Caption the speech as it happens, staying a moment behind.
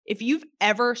if you've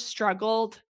ever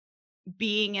struggled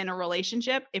being in a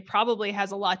relationship, it probably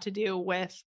has a lot to do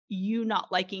with you not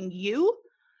liking you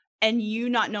and you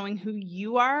not knowing who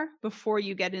you are before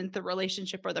you get into the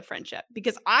relationship or the friendship.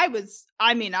 Because I was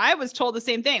told the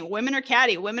same thing. Women are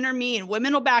catty, women are mean,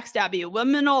 women will backstab you,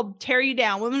 women will tear you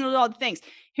down, women will do all the things.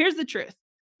 Here's the truth.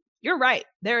 You're right.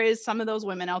 There is some of those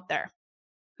women out there.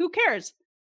 Who cares?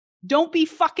 Don't be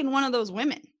fucking one of those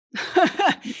women.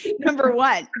 Number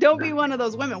one, don't be one of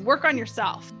those women. Work on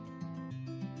yourself.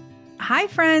 Hi,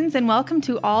 friends, and welcome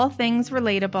to All Things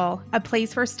Relatable, a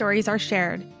place where stories are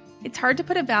shared. It's hard to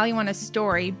put a value on a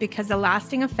story because the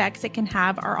lasting effects it can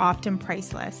have are often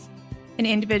priceless. An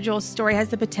individual's story has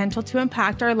the potential to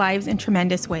impact our lives in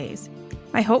tremendous ways.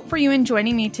 My hope for you in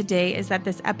joining me today is that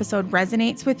this episode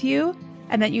resonates with you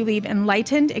and that you leave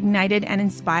enlightened, ignited, and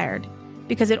inspired,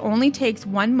 because it only takes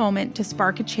one moment to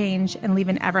spark a change and leave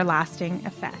an everlasting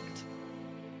effect.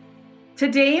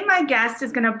 Today, my guest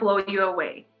is going to blow you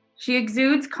away. She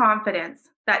exudes confidence,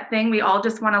 that thing we all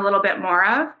just want a little bit more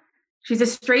of. She's a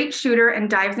straight shooter and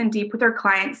dives in deep with her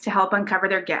clients to help uncover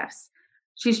their gifts.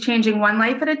 She's changing one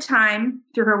life at a time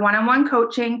through her one-on-one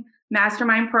coaching,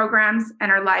 mastermind programs,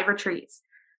 and her live retreats.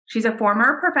 She's a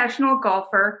former professional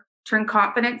golfer turned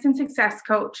confidence and success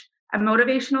coach, a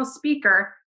motivational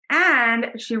speaker,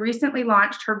 and she recently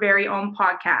launched her very own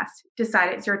podcast,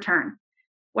 Decide It's Your Turn.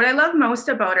 What I love most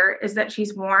about her is that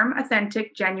she's warm,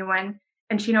 authentic, genuine,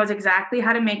 and she knows exactly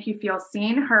how to make you feel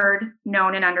seen, heard,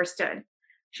 known, and understood.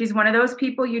 She's one of those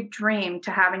people you dream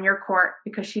to have in your court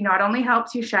because she not only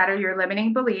helps you shatter your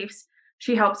limiting beliefs,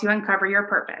 she helps you uncover your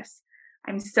purpose.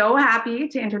 I'm so happy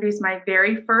to introduce my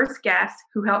very first guest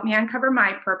who helped me uncover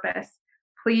my purpose.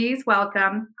 Please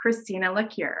welcome Christina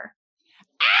Lacure.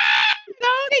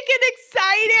 Don't get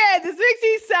excited. This makes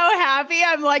me so happy.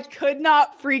 I'm like, could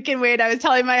not freaking wait. I was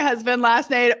telling my husband last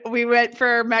night, we went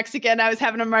for Mexican. I was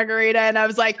having a margarita and I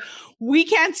was like, we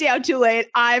can't stay out too late.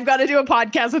 I've got to do a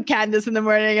podcast with Candace in the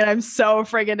morning. And I'm so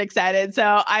friggin' excited.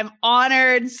 So I'm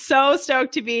honored, so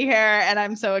stoked to be here. And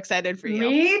I'm so excited for you.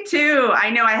 Me too. I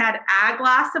know I had a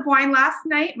glass of wine last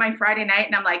night, my Friday night.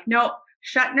 And I'm like, nope,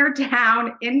 shutting her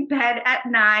down in bed at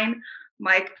 9. I'm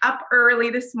like up early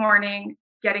this morning,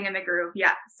 getting in the groove.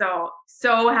 Yeah.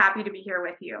 So happy to be here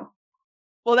with you.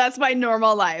 Well, that's my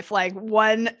normal life.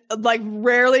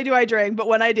 Rarely do I drink, but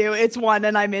when I do, it's 1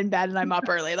 and I'm in bed and I'm up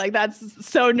early. Like that's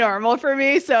so normal for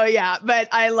me. So yeah, but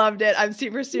I loved it. I'm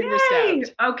super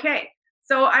stoked. Okay.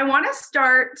 So I want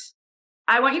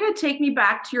you to take me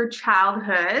back to your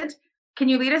childhood. Can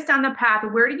you lead us down the path?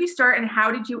 Where did you start and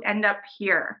how did you end up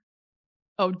here?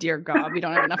 Oh dear God, we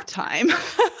don't have enough time.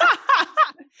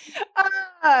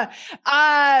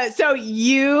 So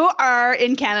you are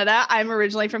in Canada. I'm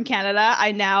originally from Canada.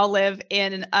 I now live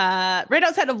in right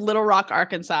outside of Little Rock,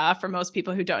 Arkansas. For most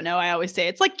people who don't know, I always say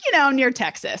it's like, near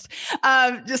Texas,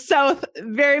 just south,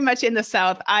 very much in the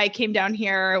south. I came down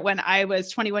here when I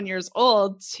was 21 years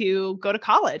old to go to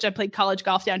college. I played college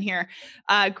golf down here.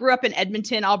 Grew up in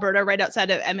Edmonton, Alberta, right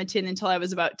outside of Edmonton until I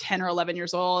was about 10 or 11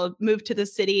 years old. Moved to the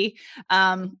city,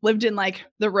 lived in like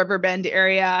the Riverbend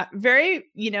area. Very,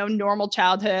 normal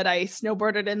childhood. I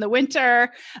snowboarded in the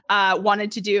winter,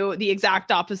 wanted to do the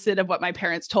exact opposite of what my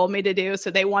parents told me to do.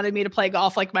 So they wanted me to play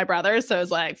golf like my brothers. So I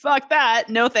was like, fuck that.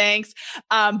 No, thanks.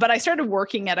 But I started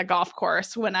working at a golf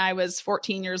course when I was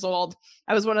 14 years old.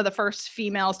 I was one of the first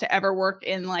females to ever work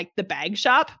in like the bag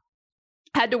shop.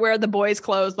 Had to wear the boys'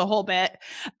 clothes the whole bit.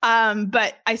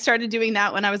 But I started doing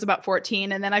that when I was about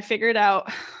 14. And then I figured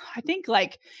out, I think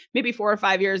like maybe 4 or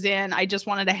 5 years in, I just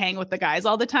wanted to hang with the guys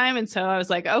all the time. And so I was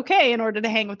like, okay, in order to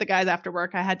hang with the guys after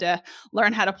work, I had to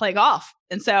learn how to play golf.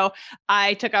 And so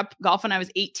I took up golf when I was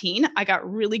 18. I got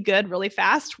really good, really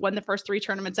fast, won the first 3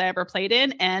 tournaments I ever played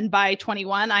in. And by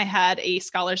 21, I had a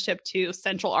scholarship to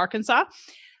Central Arkansas.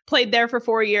 Played there for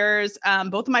 4 years.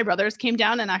 Both of my brothers came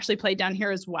down and actually played down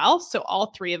here as well. So all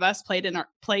 3 of us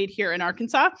played here in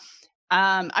Arkansas.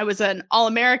 I was an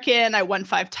All-American. I won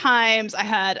 5 times. I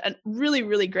had a really,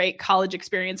 really great college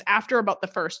experience after about the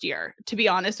first year. To be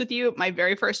honest with you, my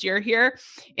very first year here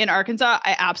in Arkansas,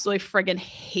 I absolutely friggin'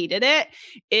 hated it.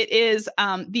 It is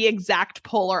the exact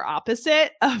polar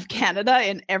opposite of Canada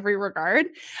in every regard.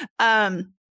 But,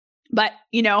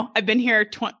 I've been here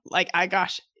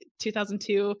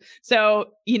 2002.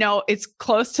 So, it's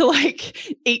close to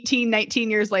like 18, 19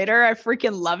 years later. I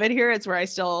freaking love it here. It's where I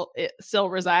still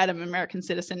reside. I'm an American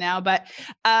citizen now. But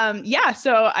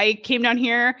so I came down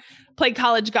here, played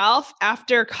college golf.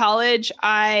 After college,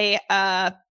 I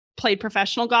played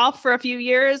professional golf for a few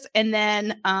years, and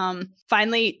then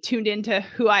finally tuned into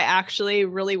who I actually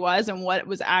really was and what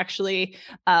was actually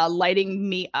lighting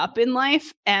me up in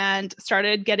life, and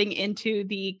started getting into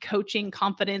the coaching,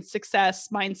 confidence, success,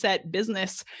 mindset,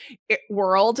 business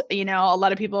world. You know, a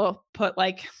lot of people put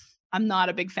like, I'm not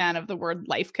a big fan of the word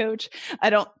life coach. I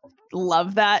don't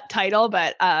love that title,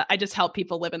 but I just help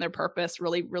people live in their purpose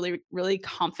really, really, really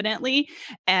confidently.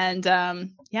 And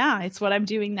yeah, it's what I'm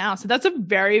doing now. So that's a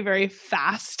very, very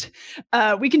fast,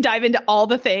 we can dive into all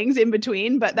the things in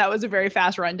between, but that was a very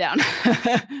fast rundown.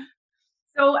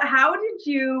 So how did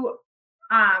you,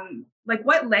 like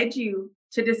what led you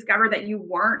to discover that you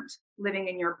weren't living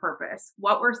in your purpose?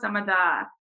 What were some of the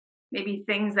maybe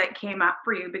things that came up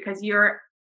for you? Because you're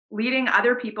leading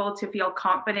other people to feel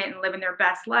confident and live in their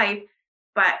best life,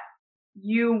 but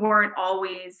you weren't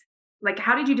always like,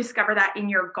 how did you discover that in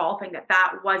your golfing, that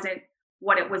that wasn't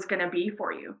what it was going to be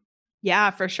for you? Yeah,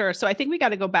 for sure. So I think we got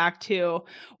to go back to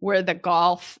where the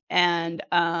golf and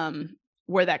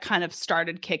where that kind of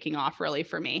started kicking off really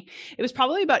for me. It was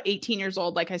probably about 18 years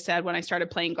old, like I said, when I started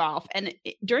playing golf. And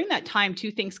during that time,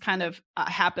 two things kind of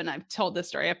happened. I've told this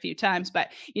story a few times, but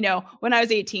you know, when I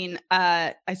was 18,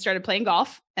 I started playing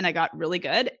golf and I got really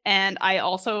good. And I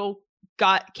also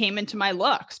came into my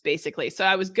looks basically. So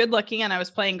I was good looking and I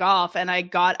was playing golf and I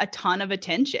got a ton of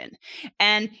attention.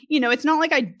 And, you know, it's not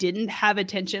like I didn't have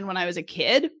attention when I was a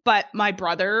kid, but my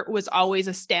brother was always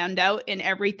a standout in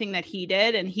everything that he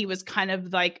did. And he was kind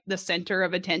of like the center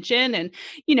of attention. And,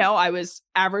 you know, I was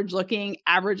average looking,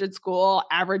 average at school,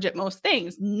 average at most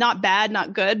things, not bad,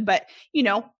 not good, but, you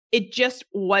know, it just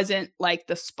wasn't like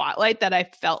the spotlight that I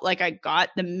felt like I got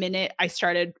the minute I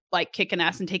started like kicking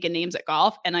ass and taking names at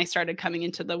golf and I started coming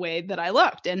into the way that I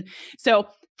looked. And so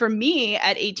for me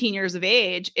at 18 years of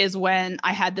age is when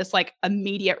I had this like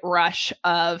immediate rush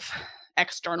of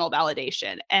external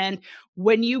validation. And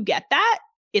when you get that,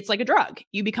 it's like a drug.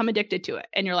 You become addicted to it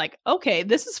and you're like, okay,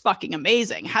 this is fucking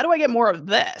amazing. How do I get more of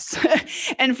this?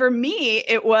 And for me,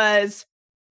 it was,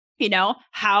 you know,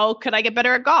 how could I get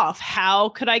better at golf? How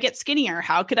could I get skinnier?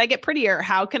 How could I get prettier?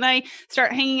 How can I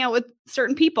start hanging out with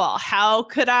certain people? How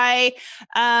could I,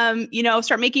 you know,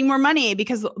 start making more money?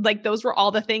 Because like those were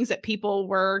all the things that people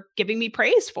were giving me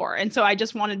praise for. And so I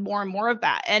just wanted more and more of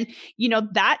that. And, you know,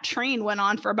 that train went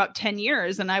on for about 10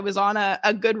 years and I was on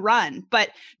a good run. But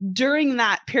during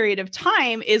that period of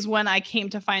time is when I came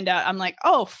to find out, I'm like,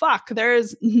 oh, fuck,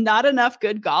 there's not enough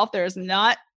good golf.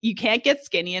 You can't get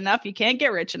skinny enough. You can't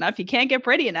get rich enough. You can't get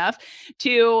pretty enough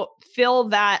to fill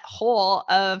that hole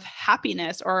of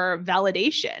happiness or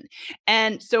validation.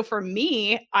 And so for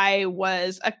me, I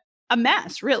was a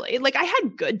mess, really. Like I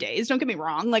had good days. Don't get me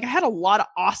wrong. Like I had a lot of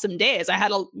awesome days. I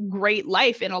had a great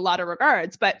life in a lot of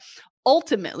regards, but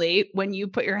ultimately, when you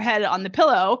put your head on the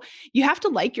pillow, you have to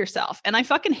like yourself. And I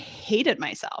fucking hated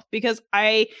myself because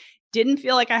I didn't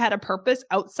feel like I had a purpose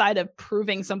outside of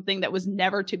proving something that was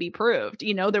never to be proved.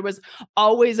 You know, there was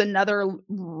always another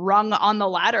rung on the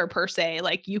ladder per se.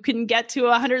 Like you can get to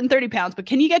 130 pounds, but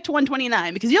can you get to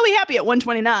 129? Because you'll be happy at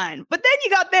 129. But then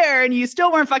you got there and you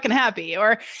still weren't fucking happy.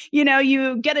 Or, you know,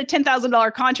 you get a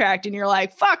 $10,000 contract and you're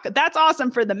like, fuck, that's awesome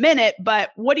for the minute. But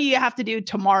what do you have to do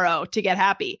tomorrow to get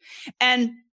happy?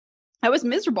 And I was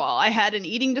miserable. I had an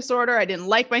eating disorder. I didn't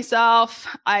like myself.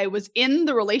 I was in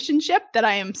the relationship that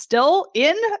I am still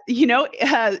in, you know,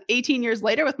 18 years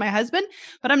later with my husband,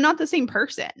 but I'm not the same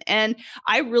person. And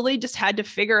I really just had to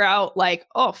figure out like,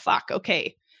 oh, fuck,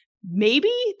 okay, maybe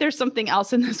there's something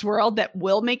else in this world that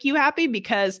will make you happy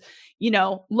because, you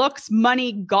know, looks,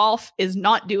 money, golf is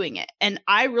not doing it. And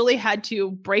I really had to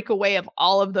break away of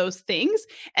all of those things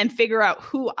and figure out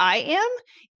who I am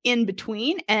in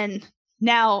between. And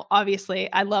now,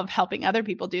 obviously, I love helping other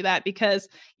people do that because,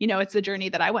 you know, it's the journey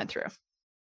that I went through.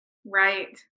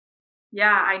 Right.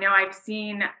 Yeah, I know I've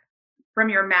seen from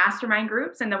your mastermind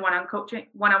groups and the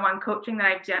one-on-one coaching that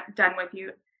I've done with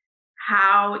you,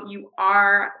 how you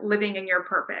are living in your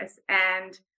purpose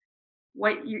and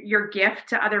what your gift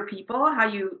to other people, how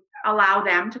you allow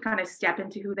them to kind of step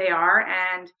into who they are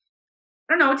and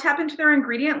I don't know, tap into their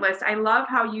ingredient list. I love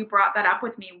how you brought that up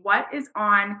with me. What is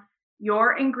on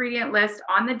your ingredient list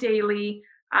on the daily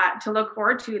to look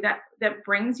forward to that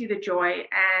brings you the joy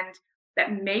and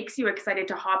that makes you excited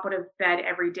to hop out of bed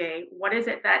every day? What is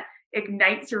it that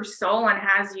ignites your soul and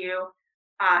has you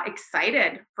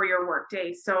excited for your work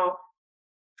day? So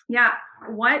yeah,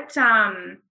 what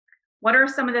are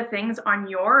some of the things on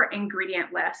your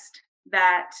ingredient list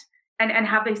that and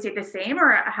have they stayed the same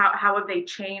or how have they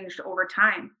changed over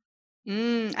time?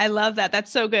 I love that.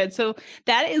 That's so good. So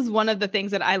that is one of the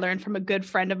things that I learned from a good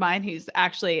friend of mine who's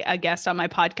actually a guest on my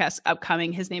podcast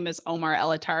upcoming. His name is Omar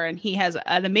Elatar, and he has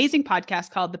an amazing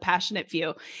podcast called The Passionate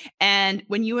Few. And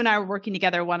when you and I were working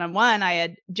together one-on-one, I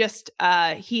had just,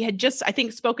 he had just, I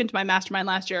think, spoken to my mastermind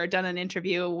last year or done an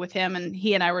interview with him, and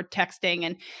he and I were texting,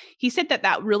 and he said that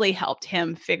that really helped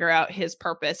him figure out his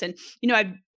purpose. And,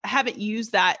 I haven't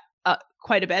used that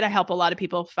quite a bit. I help a lot of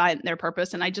people find their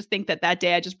purpose. And I just think that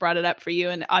day I just brought it up for you.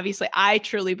 And obviously I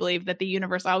truly believe that the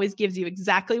universe always gives you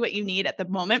exactly what you need at the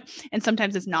moment. And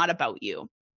sometimes it's not about you.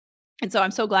 And so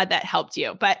I'm so glad that helped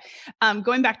you. But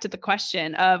going back to the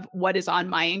question of what is on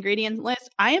my ingredient list,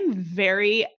 I am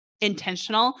very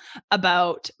intentional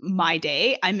about my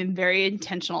day. I'm very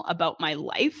intentional about my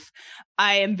life.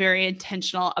 I am very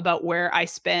intentional about where I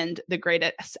spend the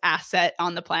greatest asset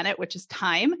on the planet, which is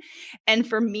time. And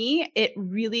for me,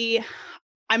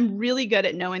 I'm really good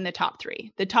at knowing the top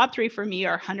three. The top three for me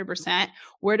are 100%.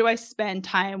 Where do I spend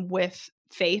time with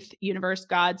faith, universe,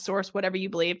 God, source, whatever you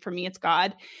believe? For me, it's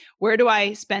God. Where do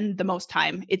I spend the most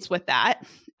time? It's with that.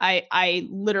 I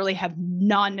literally have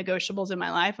non-negotiables in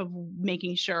my life of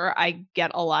making sure I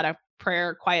get a lot of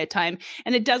prayer, quiet time.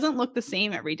 And it doesn't look the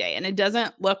same every day. And it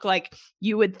doesn't look like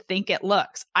you would think it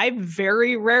looks. I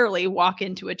very rarely walk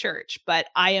into a church, but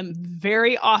I am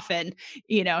very often,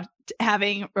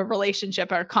 having a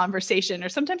relationship or a conversation or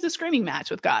sometimes a screaming match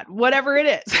with God, whatever it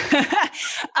is.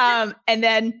 And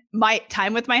then my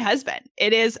time with my husband,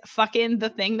 it is fucking the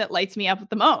thing that lights me up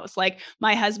the most. Like,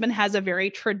 my husband has a very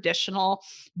traditional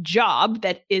job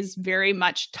that is very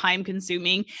much time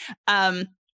consuming.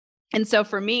 And so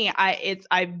for me,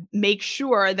 I make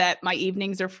sure that my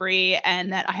evenings are free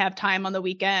and that I have time on the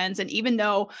weekends. And even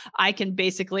though I can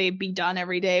basically be done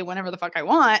every day whenever the fuck I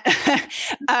want,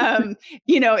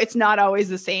 it's not always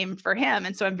the same for him.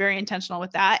 And so I'm very intentional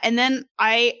with that. And then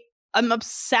I'm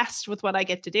obsessed with what I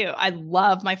get to do. I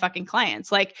love my fucking clients.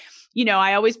 Like,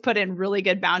 I always put in really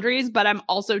good boundaries, but I'm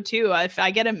also too, if I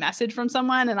get a message from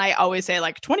someone, and I always say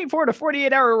like 24 to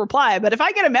 48 hour reply, but if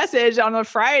I get a message on a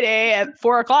Friday at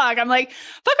 4:00, I'm like,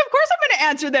 fuck, of course I'm going to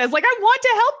answer this. Like, I want to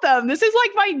help them. This is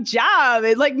like my job.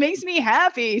 It like makes me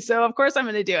happy. So of course I'm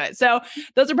going to do it. So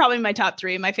those are probably my top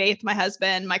three: my faith, my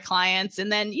husband, my clients,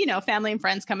 and then, family and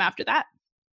friends come after that.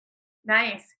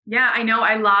 Nice. Yeah, I know.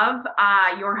 I love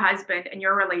your husband and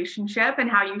your relationship and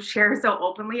how you share so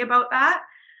openly about that.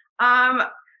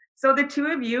 So the two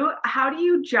of you, how do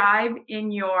you jive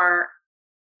in your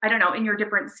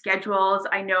different schedules?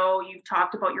 I know you've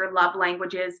talked about your love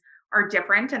languages are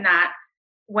different, and that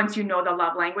once you know the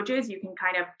love languages, you can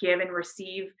kind of give and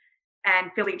receive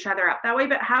and fill each other up that way.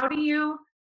 But how do you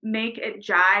make it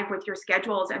jive with your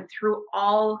schedules and through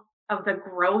all of the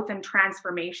growth and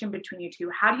transformation between you two?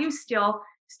 How do you still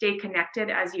stay connected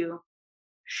as you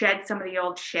shed some of the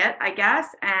old shit, I guess,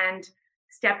 and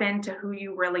step into who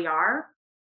you really are?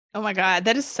 Oh my God,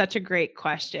 that is such a great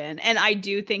question. And I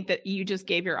do think that you just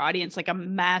gave your audience like a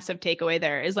massive takeaway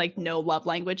there is like no love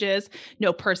languages,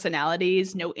 no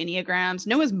personalities, no Enneagrams,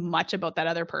 know as much about that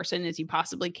other person as you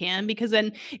possibly can, because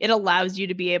then it allows you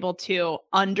to be able to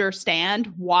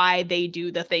understand why they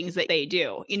do the things that they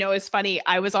do. It's funny.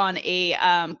 I was on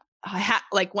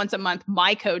like once a month,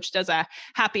 my coach does a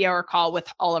happy hour call with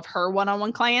all of her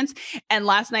one-on-one clients. And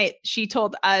last night she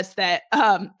told us that,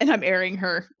 and I'm airing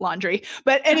her laundry,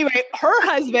 but anyway, her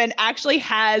husband actually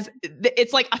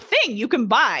it's like a thing you can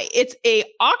buy. It's a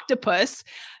octopus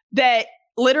that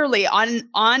literally on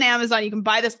Amazon, you can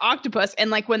buy this octopus. And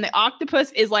like when the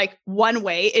octopus is like one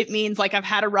way, it means like, I've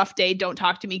had a rough day. Don't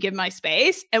talk to me, give my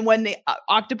space. And when the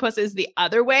octopus is the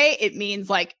other way, it means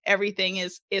like everything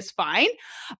is fine.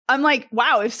 I'm like,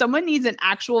 wow, if someone needs an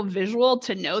actual visual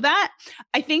to know that,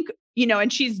 I think,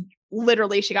 and she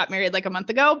got married like a month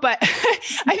ago, but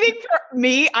I think for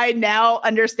me, I now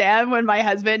understand when my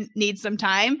husband needs some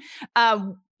time.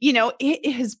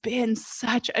 It has been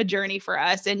such a journey for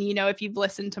us. And, if you've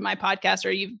listened to my podcast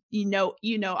or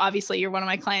obviously you're one of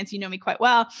my clients, you know me quite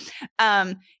well.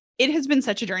 It has been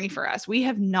such a journey for us. We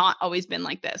have not always been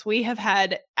like this. We have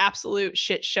had absolute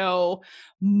shit show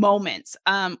moments.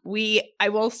 I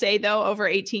will say though, over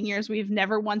 18 years, we've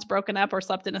never once broken up or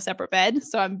slept in a separate bed.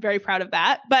 So I'm very proud of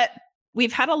that. But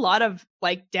we've had a lot of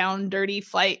like down dirty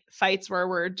fights where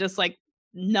we're just like,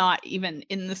 not even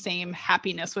in the same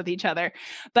happiness with each other.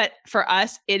 But for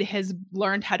us, it has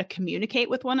learned how to communicate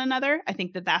with one another. I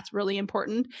think that that's really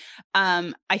important.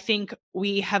 I think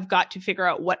we have got to figure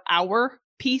out what our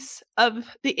piece of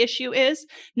the issue is.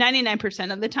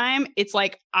 99% of the time, it's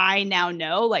like, I now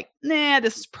know like,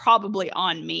 this is probably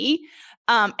on me.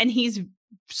 And he's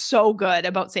so good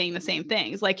about saying the same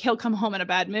things. Like he'll come home in a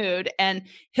bad mood and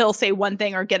he'll say one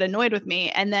thing or get annoyed with me.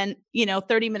 And then,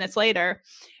 30 minutes later,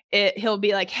 he'll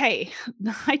be like, hey,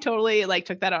 I totally like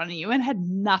took that on you and had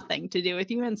nothing to do with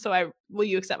you. And so will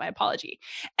you accept my apology?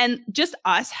 And just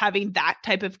us having that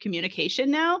type of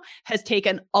communication now has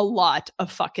taken a lot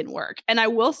of fucking work. And I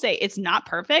will say it's not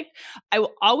perfect. I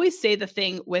will always say the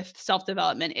thing with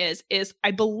self-development is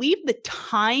I believe the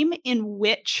time in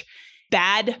which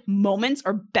bad moments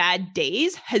or bad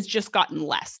days has just gotten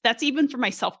less. That's even for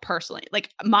myself personally. Like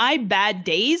my bad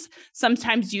days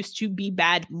sometimes used to be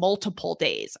bad multiple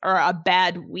days or a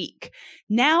bad week.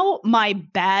 Now my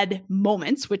bad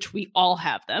moments, which we all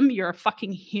have them, you're a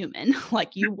fucking human,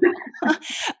 like you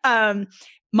will.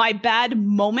 My bad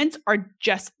moments are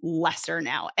just lesser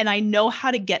now. And I know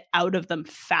how to get out of them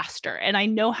faster. And I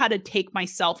know how to take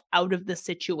myself out of the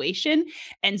situation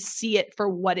and see it for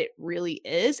what it really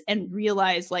is and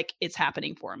realize like it's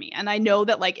happening for me. And I know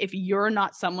that like if you're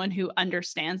not someone who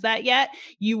understands that yet,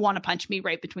 you want to punch me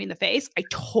right between the face. I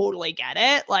totally get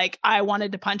it. Like I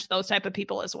wanted to punch those type of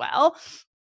people as well.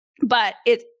 But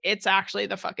it's actually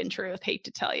the fucking truth. Hate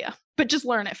to tell you, but just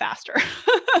learn it faster.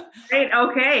 Right.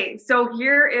 Okay. So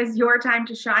here is your time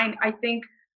to shine. I think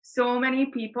so many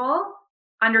people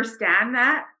understand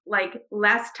that, like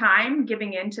less time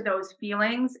giving into those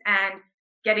feelings and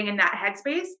getting in that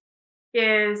headspace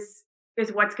is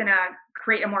what's going to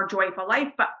create a more joyful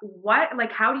life. But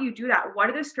how do you do that? What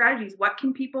are the strategies? What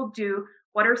can people do?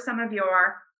 What are some of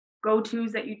your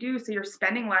go-tos that you do so you're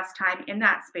spending less time in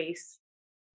that space?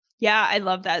 Yeah, I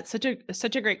love that. Such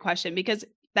a great question because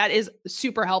that is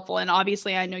super helpful. And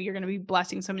obviously I know you're going to be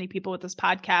blessing so many people with this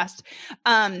podcast.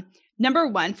 Number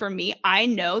one, for me, I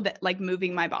know that like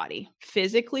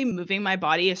physically moving my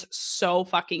body is so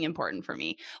fucking important for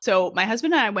me. So my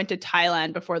husband and I went to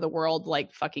Thailand before the world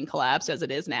like fucking collapsed as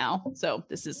it is now. So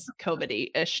this is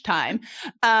COVID-ish time.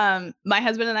 My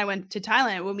husband and I went to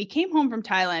Thailand. When we came home from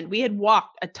Thailand, we had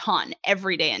walked a ton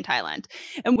every day in Thailand.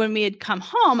 And when we had come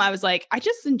home, I was like, I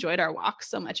just enjoyed our walks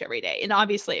so much every day. And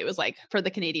obviously it was like for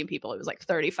the Canadian people, it was like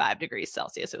 35 degrees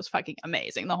Celsius. It was fucking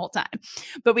amazing the whole time.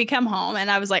 But we come home and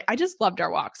I was like, I just loved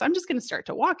our walks. I'm just going to start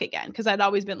to walk again because I'd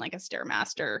always been like a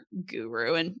Stairmaster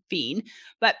guru and fiend.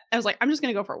 But I was like, I'm just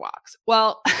going to go for walks.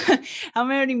 Well, how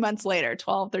many months later?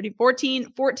 12,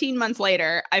 13, 14 months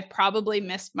later, I've probably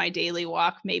missed my daily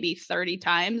walk maybe 30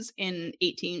 times in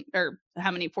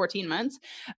 14 months.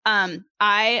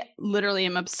 I literally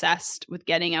am obsessed with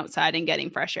getting outside and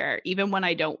getting fresh air, even when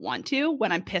I don't want to,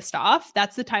 when I'm pissed off.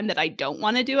 That's the time that I don't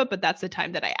want to do it, but that's the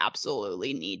time that I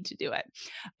absolutely need to do it.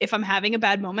 If I'm having a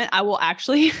bad moment, I will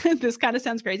actually, this kind of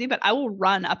sounds crazy, but I will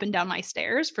run up and down my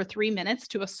stairs for 3 minutes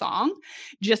to a song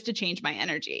just to change my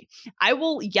energy. I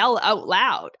will yell out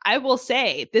loud. I will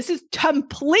say, this is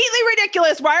completely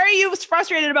ridiculous. Why are you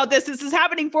frustrated about this? This is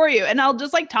happening for you. And I'll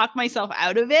just like talk myself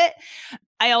out of it.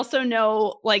 I also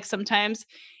know like sometimes,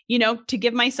 to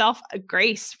give myself a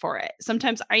grace for it.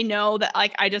 Sometimes I know that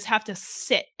like I just have to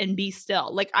sit and be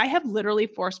still. Like I have literally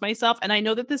forced myself, and I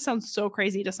know that this sounds so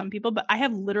crazy to some people, but I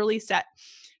have literally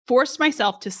forced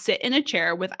myself to sit in a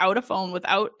chair without a phone,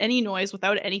 without any noise,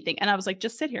 without anything. And I was like,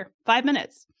 just sit here 5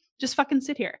 minutes. Just fucking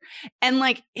sit here. And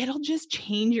like, it'll just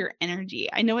change your energy.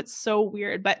 I know it's so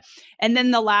weird, and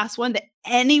then the last one that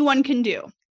anyone can do,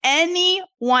 any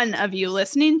one of you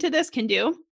listening to this can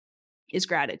do is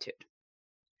gratitude.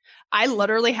 I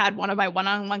literally had one of my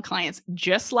one-on-one clients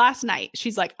just last night.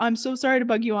 She's like, I'm so sorry to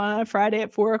bug you on a Friday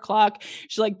at 4:00.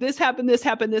 She's like, this happened.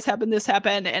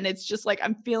 And it's just like,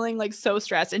 I'm feeling like so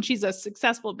stressed. And she's a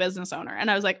successful business owner.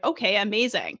 And I was like, okay,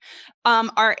 amazing.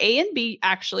 Are A and B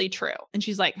actually true? And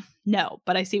she's like, no,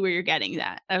 but I see where you're getting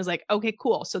that. I was like, okay,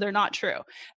 cool. So they're not true.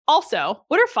 Also,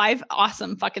 what are 5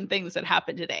 awesome fucking things that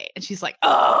happened today? And she's like,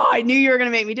 oh, I knew you were going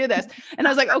to make me do this. And I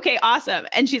was like, okay, awesome.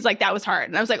 And she's like, that was hard.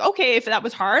 And I was like, okay, if that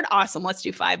was hard, awesome. Let's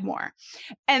do 5 more.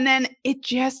 And then it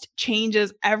just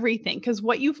changes everything because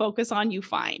what you focus on, you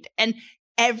find. And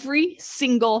every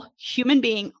single human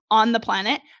being on the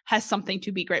planet has something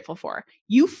to be grateful for.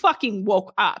 You fucking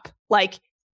woke up. Like,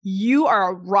 you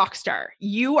are a rock star.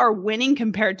 You are winning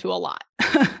compared to a lot.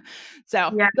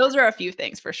 So yeah. Those are a few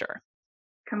things for sure.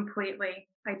 Completely.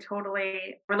 I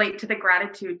totally relate to the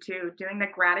gratitude too. Doing the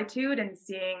gratitude and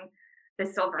seeing the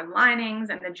silver linings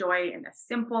and the joy in the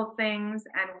simple things,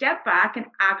 and step back and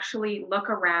actually look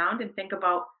around and think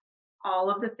about all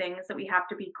of the things that we have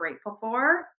to be grateful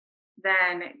for.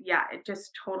 Then yeah, it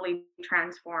just totally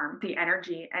transforms the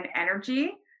energy. And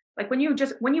energy, like when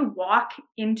you walk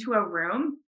into a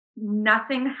room,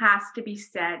 nothing has to be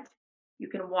said. You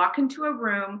can walk into a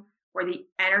room where the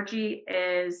energy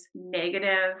is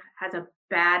negative, has a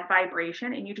bad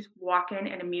vibration, and you just walk in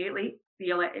and immediately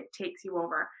feel it. It takes you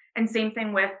over. And same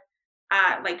thing with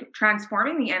like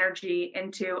transforming the energy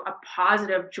into a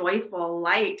positive, joyful,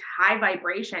 light, high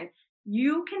vibration.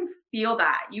 You can feel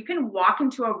that. You can walk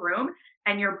into a room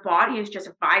and your body is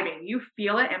just vibing. You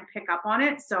feel it and pick up on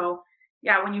it. So,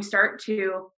 yeah, when you start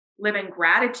to live in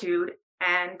gratitude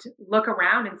and look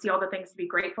around and see all the things to be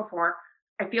grateful for,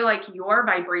 I feel like your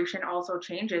vibration also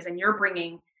changes and you're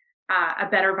bringing a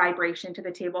better vibration to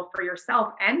the table for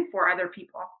yourself and for other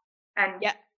people. And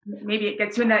yeah, maybe it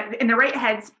gets you in the right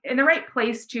heads, in the right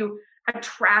place to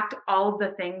attract all of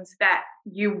the things that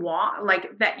you want,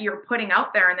 like that you're putting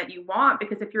out there and that you want.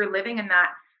 Because if you're living in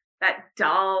that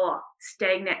dull,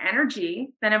 stagnant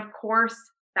energy, then of course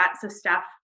that's the stuff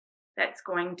that's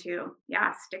going to,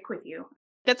 stick with you.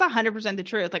 That's 100% the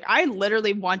truth. Like, I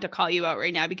literally want to call you out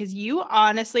right now because you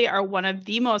honestly are one of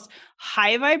the most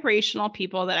high vibrational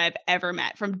people that I've ever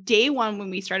met. From day one, when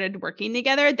we started working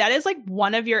together, that is like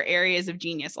one of your areas of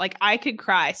genius. Like, I could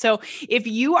cry. So if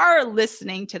you are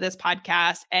listening to this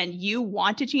podcast and you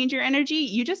want to change your energy,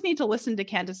 you just need to listen to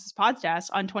Candace's podcast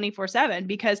on 24/7,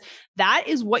 because that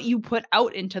is what you put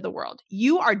out into the world.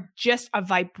 You are just a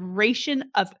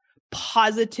vibration of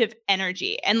positive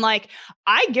energy. And like,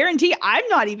 I guarantee I'm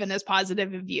not even as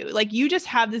positive as you. Like, you just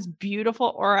have this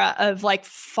beautiful aura of like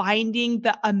finding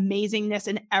the amazingness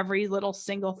in every little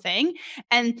single thing.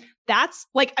 And that's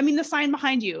like, I mean, the sign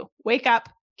behind you, wake up,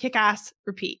 kick ass,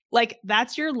 repeat. Like,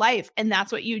 that's your life and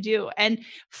that's what you do. And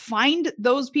find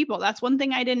those people. That's one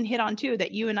thing I didn't hit on too,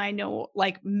 that you and I know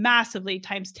like massively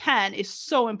times 10 is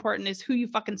so important, is who you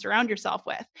fucking surround yourself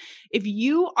with. If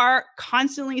you are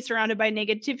constantly surrounded by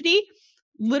negativity,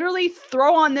 literally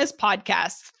throw on this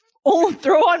podcast.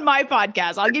 Throw on my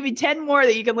podcast. I'll give you 10 more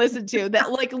that you can listen to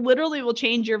that like literally will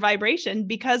change your vibration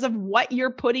because of what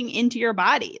you're putting into your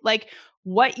body. Like,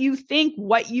 what you think,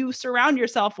 what you surround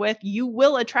yourself with, you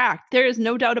will attract. There is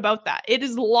no doubt about that. It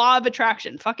is law of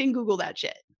attraction. Fucking Google that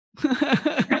shit.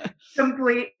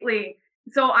 Completely.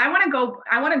 So I want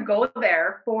to go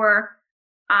there for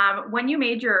when you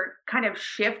made your kind of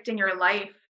shift in your life,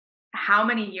 how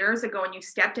many years ago, when you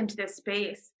stepped into this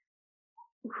space,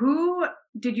 who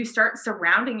did you start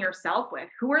surrounding yourself with?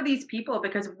 Who are these people?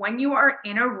 Because when you are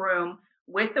in a room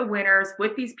with the winners,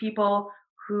 with these people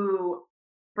who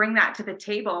bring that to the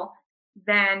table,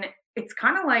 then it's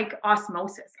kind of like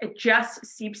osmosis. It just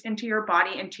seeps into your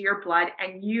body, into your blood,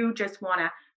 and you just want to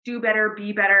do better,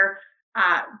 be better,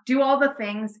 do all the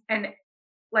things. And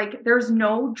like, there's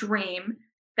no dream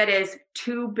that is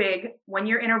too big when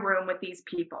you're in a room with these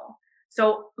people.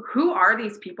 So who are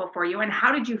these people for you, and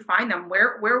how did you find them?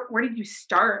 Where did you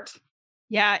start?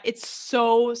 Yeah, it's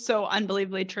so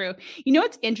unbelievably true. You know,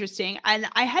 it's interesting. And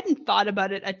I hadn't thought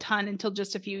about it a ton until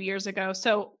just a few years ago.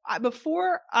 So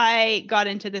before I got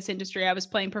into this industry, I was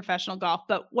playing professional golf.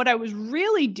 But what I was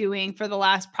really doing for the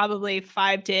last probably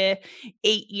 5 to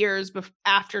 8 years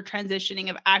after transitioning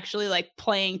of actually like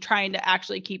playing, trying to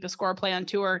actually keep a score, play on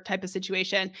tour type of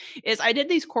situation, is I did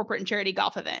these corporate and charity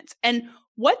golf events. And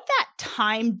what that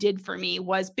time did for me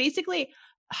was basically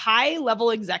high level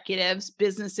executives,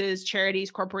 businesses,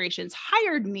 charities, corporations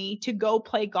hired me to go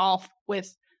play golf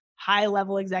with high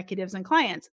level executives and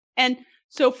clients. And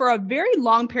so for a very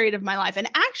long period of my life,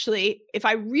 and actually, if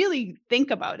I really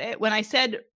think about it, when I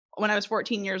was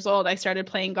 14 years old, I started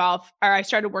playing golf, or I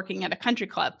started working at a country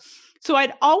club. So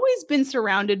I'd always been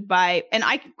surrounded by, and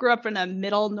I grew up in a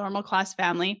middle normal class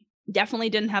family, definitely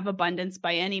didn't have abundance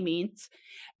by any means.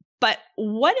 But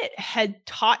what it had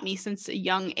taught me since a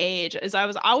young age is I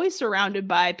was always surrounded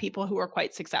by people who were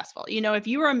quite successful. You know, if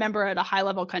you were a member at a high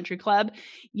level country club,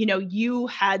 you know, you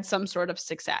had some sort of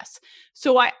success.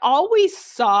 So I always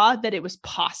saw that it was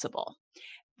possible.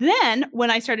 Then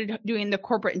when I started doing the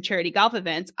corporate and charity golf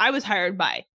events, I was hired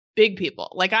by big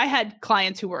people. Like, I had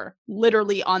clients who were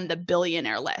literally on the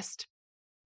billionaire list.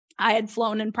 I had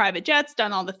flown in private jets,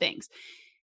 done all the things.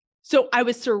 So I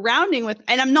was surrounding with,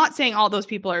 and I'm not saying all those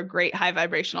people are great high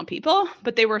vibrational people,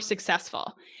 but they were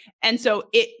successful. And so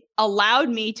it allowed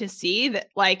me to see that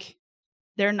like,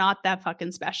 they're not that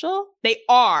fucking special. They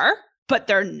are, but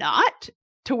they're not,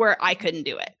 to where I couldn't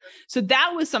do it. So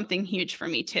that was something huge for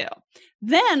me too.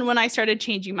 Then when I started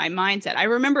changing my mindset, I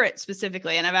remember it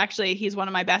specifically, and he's one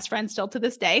of my best friends still to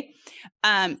this day.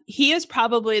 He is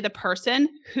probably the person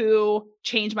who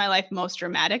changed my life most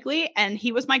dramatically. And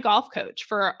he was my golf coach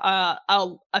for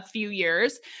a few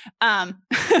years.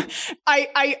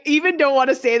 I even don't want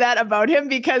to say that about him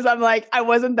because I'm like, I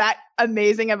wasn't that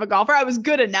amazing of a golfer. I was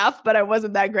good enough, but I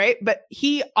wasn't that great. But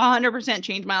he 100%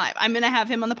 changed my life. I'm going to have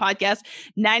him on the podcast.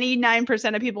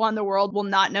 99% of people in the world will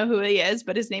not know who he is,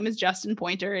 but his name is Justin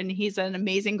Pointer, and he's an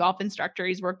amazing golf instructor.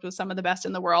 He's worked with some of the best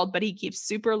in the world, but he keeps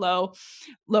super low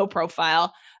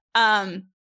profile.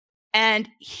 And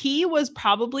he was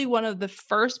probably one of the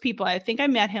first people. I think I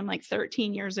met him like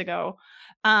 13 years ago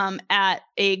at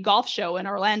a golf show in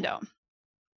Orlando.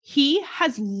 He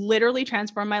has literally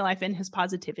transformed my life in his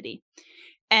positivity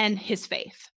and his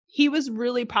faith. He was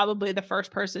really probably the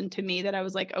first person to me that I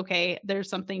was like, okay, there's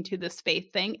something to this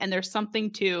faith thing. And there's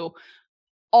something to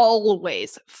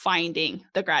always finding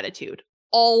the gratitude,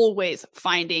 always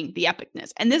finding the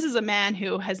epicness. And this is a man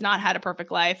who has not had a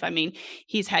perfect life. I mean,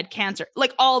 he's had cancer,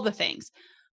 like all the things.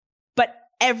 But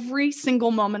every single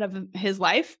moment of his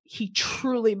life, he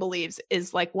truly believes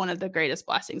is like one of the greatest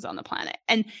blessings on the planet.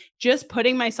 And just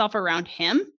putting myself around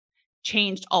him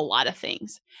changed a lot of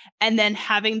things. And then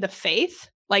having the faith,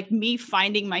 like me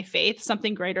finding my faith,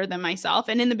 something greater than myself.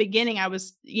 And in the beginning, I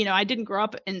was, I didn't grow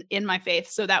up in my faith.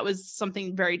 So that was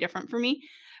something very different for me.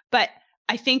 But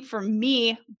I think for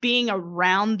me, being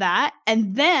around that,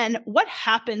 and then what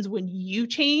happens when you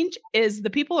change is the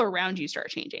people around you start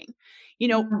changing.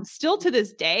 Still to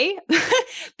this day,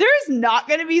 there's not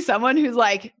going to be someone who's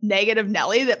like negative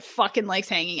Nelly that fucking likes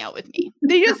hanging out with me.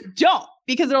 They just don't,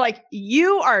 because they're like,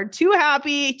 you are too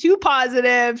happy, too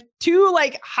positive, too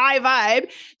like high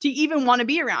vibe to even want to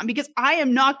be around, because I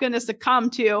am not going to succumb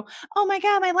to, oh my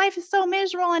God, my life is so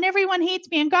miserable and everyone hates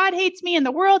me and God hates me and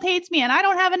the world hates me and I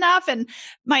don't have enough and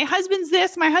my husband's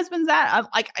this, my husband's that.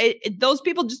 Those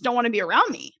people just don't want to be around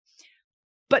me.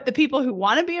 But the people who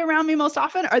want to be around me most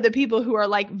often are the people who are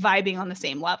like vibing on the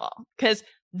same level, because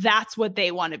that's what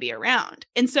they want to be around.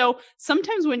 And so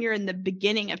sometimes when you're in the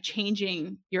beginning of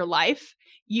changing your life,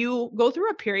 you go through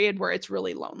a period where it's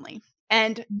really lonely.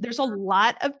 And there's a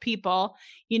lot of people,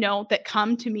 that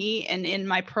come to me and in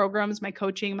my programs, my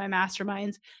coaching, my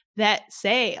masterminds, that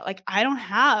say like, I don't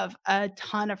have a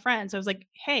ton of friends. I was like,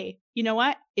 hey, you know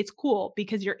what? It's cool,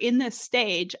 because you're in this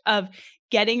stage of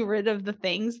getting rid of the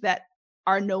things that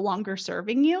are no longer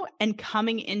serving you and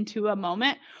coming into a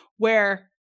moment where,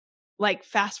 like,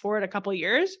 fast forward a couple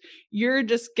years, you're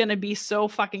just going to be so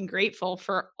fucking grateful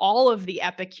for all of the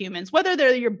epic humans, whether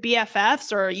they're your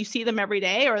BFFs or you see them every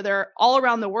day or they're all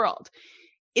around the world.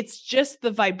 It's just the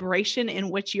vibration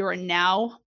in which you are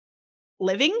now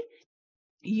living.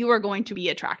 You are going to be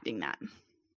attracting that.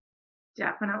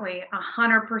 Definitely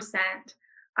 100%.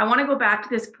 I want to go back to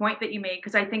this point that you made,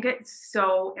 because I think it's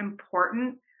so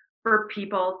important for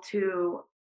people to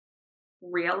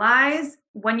realize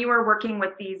when you are working with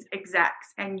these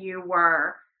execs and you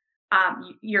were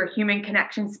your human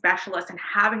connection specialist and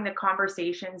having the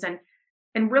conversations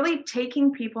and really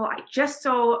taking people, I just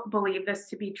so believe this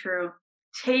to be true,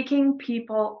 taking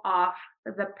people off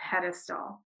the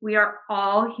pedestal. We are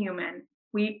all human.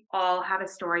 We all have a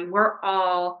story. We're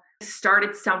all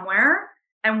started somewhere.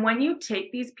 And when you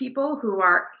take these people who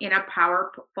are in a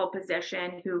powerful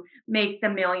position, who make the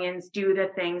millions, do the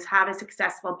things, have a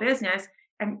successful business,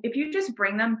 and if you just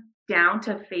bring them down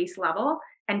to face level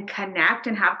and connect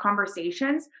and have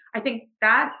conversations, I think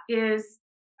that is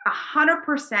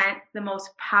 100% the most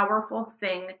powerful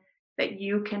thing that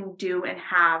you can do and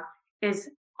have, is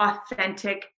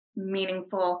authentic,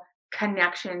 meaningful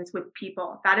connections with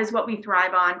people. That is what we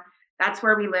thrive on. That's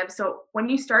where we live. So when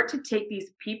you start to take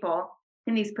these people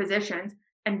in these positions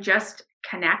and just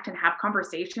connect and have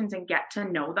conversations and get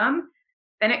to know them,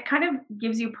 then it kind of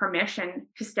gives you permission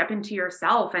to step into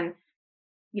yourself and,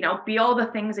 be all the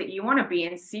things that you want to be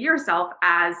and see yourself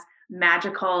as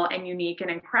magical and unique and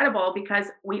incredible, because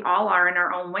we all are in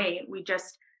our own way. We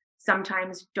just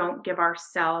sometimes don't give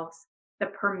ourselves the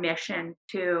permission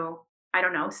to,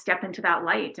 step into that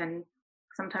light. And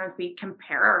sometimes we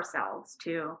compare ourselves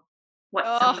to what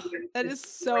somebody that is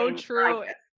so true.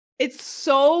 It's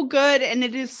so good. And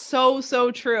it is so, so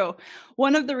true.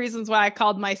 One of the reasons why I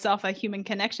called myself a human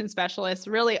connection specialist,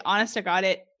 really honest to God,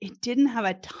 it didn't have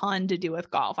a ton to do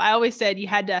with golf. I always said you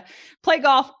had to play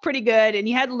golf pretty good and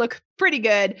you had to look pretty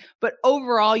good, but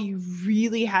overall you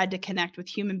really had to connect with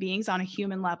human beings on a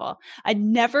human level. I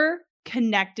never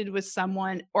connected with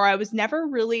someone, or I was never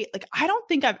really like, I don't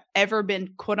think I've ever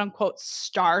been quote unquote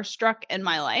starstruck in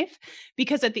my life,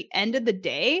 because at the end of the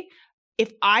day,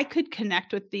 if I could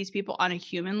connect with these people on a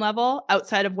human level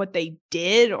outside of what they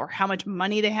did or how much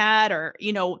money they had or,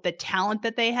 the talent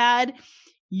that they had,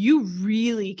 you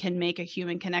really can make a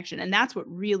human connection. And that's what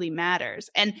really matters.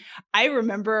 And I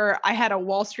remember I had a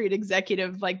Wall Street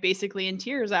executive like basically in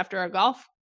tears after a golf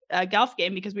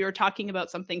game because we were talking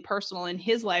about something personal in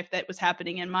his life that was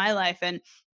happening in my life. And,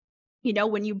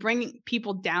 when you bring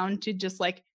people down to just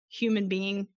like human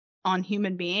being on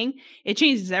human being, it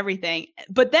changes everything.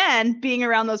 But then being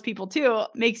around those people too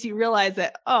makes you realize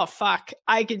that, oh, fuck,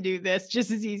 I can do this just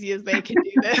as easy as they can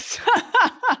do this.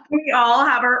 We all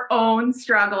have our own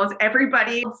struggles.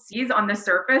 Everybody sees on the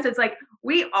surface. It's like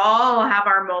we all have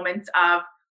our moments of,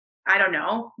 I don't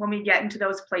know, when we get into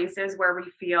those places where we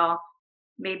feel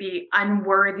maybe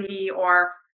unworthy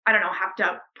or, I don't know, have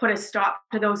to put a stop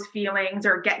to those feelings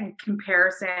or get in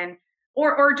comparison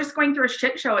or just going through a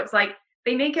shit show. It's like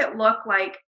they make it look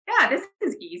like, yeah, this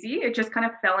is easy. It just kind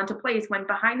of fell into place when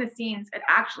behind the scenes, it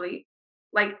actually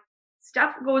like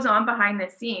stuff goes on behind the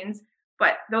scenes.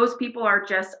 But those people are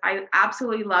just, I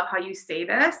absolutely love how you say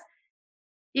this.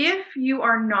 If you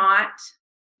are not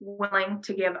willing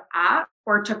to give up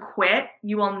or to quit,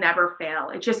 you will never fail.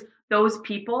 It's just those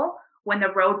people, when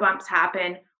the road bumps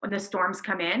happen, when the storms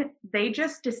come in, they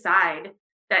just decide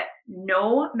that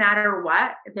no matter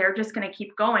what, they're just going to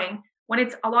keep going when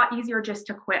it's a lot easier just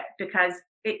to quit because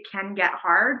it can get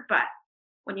hard. But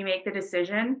when you make the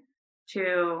decision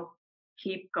to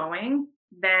keep going,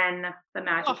 then the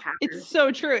magic happens. It's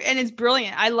so true. And it's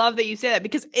brilliant. I love that you say that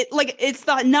because it's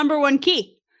the number one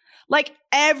key. Like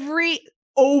every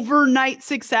overnight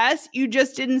success, you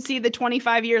just didn't see the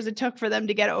 25 years it took for them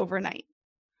to get overnight.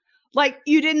 Like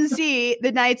you didn't see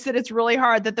the nights that it's really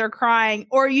hard, that they're crying,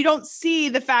 or you don't see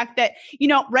the fact that,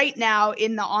 right now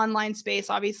in the online space,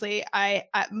 obviously I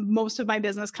most of my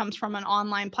business comes from an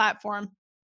online platform.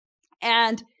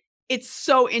 And it's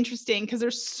so interesting because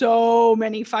there's so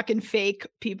many fucking fake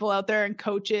people out there and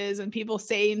coaches and people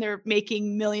saying they're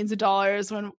making millions of dollars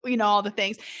when, all the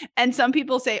things. And some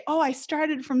people say, oh, I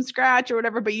started from scratch or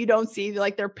whatever, but you don't see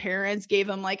like their parents gave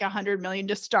them like 100 million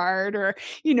to start or,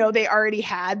 they already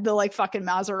had the like fucking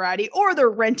Maserati or they're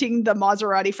renting the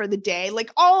Maserati for the day,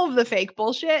 like all of the fake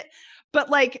bullshit. But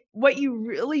like what you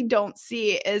really don't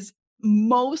see is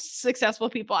most successful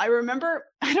people. I remember,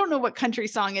 I don't know what country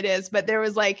song it is, but there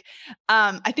was like,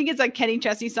 I think it's like Kenny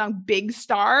Chesney's song, Big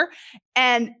Star.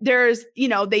 And there's,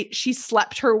 she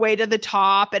slept her way to the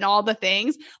top and all the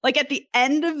things. Like at the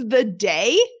end of the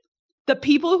day, the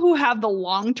people who have the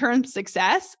long-term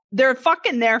success, they're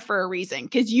fucking there for a reason.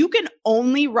 Cause you can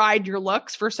only ride your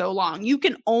looks for so long. You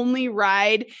can only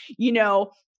ride,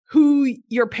 who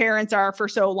your parents are for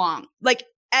so long. Like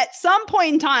at some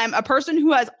point in time, a person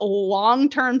who has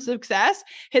long-term success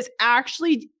has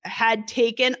actually had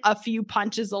taken a few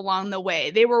punches along the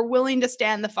way. They were willing to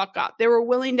stand the fuck up. They were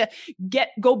willing to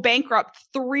go bankrupt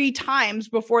 3 times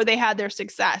before they had their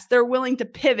success. They're willing to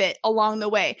pivot along the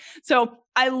way. So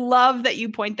I love that you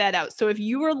point that out. So if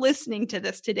you were listening to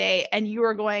this today and you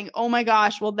are going, oh my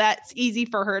gosh, well, that's easy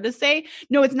for her to say.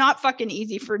 No, it's not fucking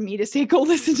easy for me to say. Go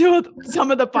listen to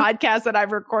some of the podcasts that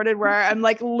I've recorded where I'm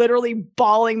like literally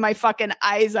bawling my fucking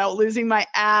eyes out, losing my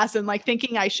ass and like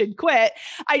thinking I should quit.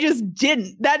 I just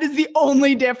didn't. That is the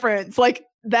only difference. Like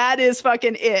that is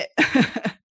fucking it.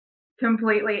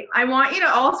 Completely. I want you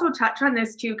to also touch on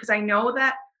this too, because I know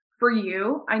that for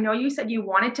you, I know you said you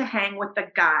wanted to hang with the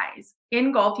guys.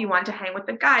 In golf, you wanted to hang with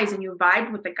the guys and you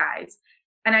vibed with the guys.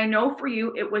 And I know for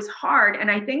you, it was hard. And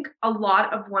I think a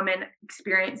lot of women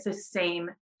experience the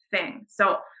same thing.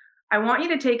 So I want you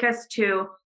to take us to,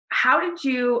 how did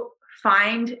you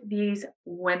find these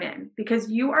women? Because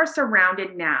you are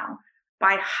surrounded now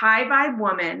by high vibe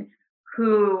women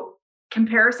who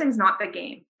comparison's not the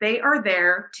game. They are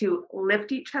there to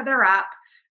lift each other up,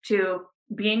 to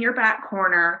be in your back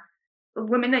corner,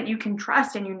 women that you can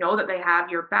trust and you know that they have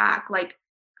your back. Like,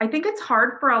 I think it's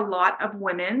hard for a lot of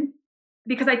women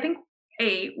because I think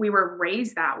we were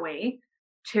raised that way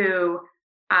to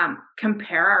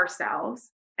compare ourselves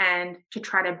and to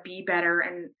try to be better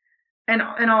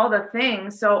and all the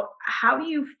things. So how do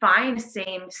you find the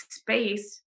same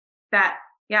space that,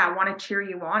 want to cheer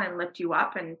you on and lift you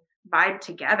up and vibe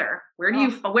together? Where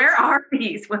are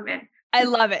these women? I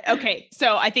love it. Okay.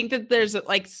 So I think that there's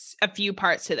like a few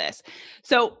parts to this.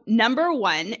 So number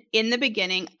one, in the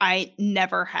beginning, I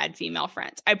never had female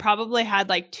friends. I probably had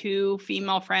like 2 or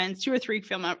 3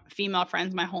 female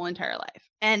friends my whole entire life.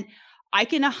 And I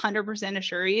can 100%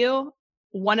 assure you,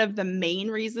 one of the main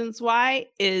reasons why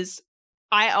is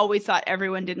I always thought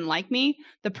everyone didn't like me.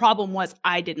 The problem was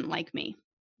I didn't like me.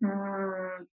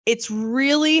 it's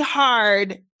really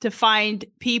hard to find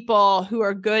people who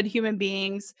are good human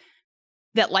beings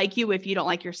that like you if you don't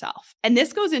like yourself. And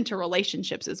this goes into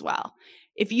relationships as well.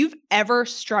 If you've ever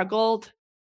struggled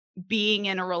being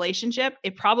in a relationship,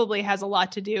 it probably has a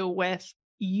lot to do with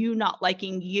you not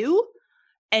liking you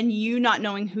and you not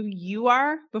knowing who you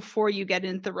are before you get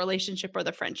into the relationship or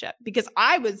the friendship. Because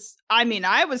I was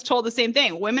told the same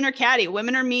thing. Women are catty,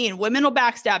 women are mean, women will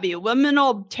backstab you, women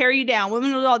will tear you down,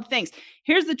 women will do all the things.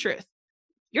 Here's the truth.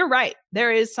 You're right.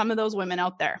 There is some of those women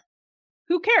out there.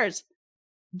 Who cares?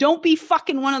 Don't be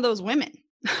fucking one of those women.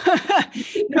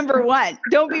 Number one,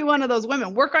 don't be one of those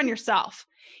women. Work on yourself.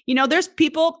 You know, there's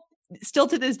people still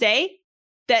to this day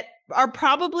that are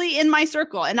probably in my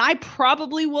circle, and I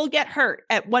probably will get hurt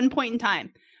at one point in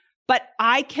time, but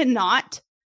I cannot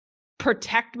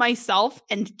protect myself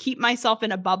and keep myself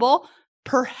in a bubble,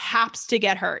 perhaps to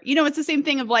get hurt. You know, it's the same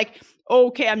thing of like,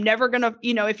 okay, I'm never going to,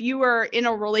 you know, if you were in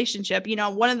a relationship, you know,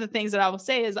 one of the things that I will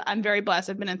say is I'm very blessed.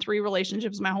 I've been in 3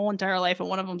 relationships my whole entire life, and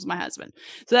one of them is my husband.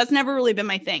 So that's never really been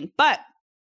my thing. But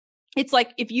it's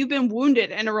like, if you've been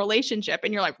wounded in a relationship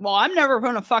and you're like, well, I'm never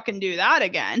going to fucking do that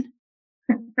again.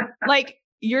 Like,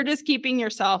 you're just keeping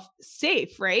yourself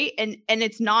safe, right? And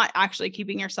it's not actually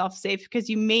keeping yourself safe, because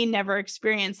you may never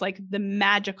experience like the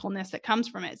magicalness that comes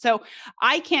from it. So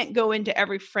I can't go into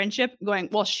every friendship going,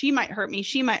 well, she might hurt me,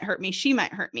 she might hurt me, she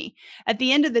might hurt me. At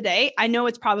the end of the day, I know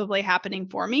it's probably happening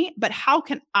for me, but how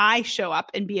can I show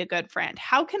up and be a good friend?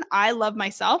 How can I love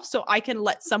myself so I can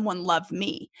let someone love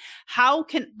me? How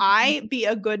can I be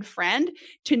a good friend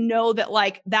to know that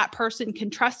like that person can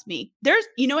trust me? There's,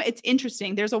 you know, it's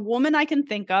interesting. There's a woman I can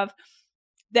think of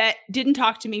that didn't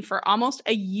talk to me for almost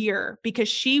a year because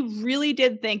she really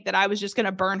did think that I was just going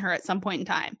to burn her at some point in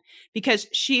time, because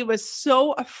she was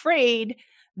so afraid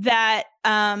that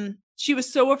I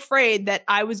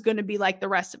was going to be like the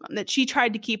rest of them, that she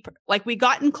tried to keep, like, we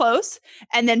gotten close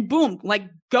and then boom, like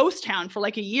ghost town for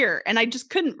like a year. And I just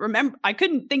couldn't remember. I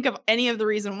couldn't think of any of the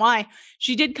reason why.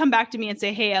 She did come back to me and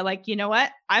say, hey, I like, you know what?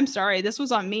 I'm sorry. This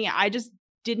was on me. I just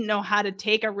didn't know how to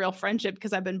take a real friendship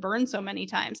because I've been burned so many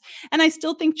times. And I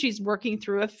still think she's working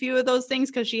through a few of those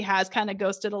things because she has kind of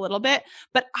ghosted a little bit,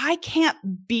 but I can't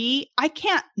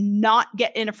not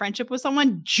get in a friendship with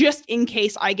someone just in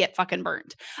case I get fucking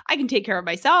burned. I can take care of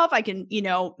myself. I can,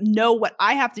 know what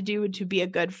I have to do to be a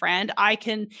good friend. I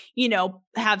can,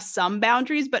 have some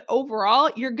boundaries, but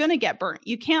overall you're going to get burnt.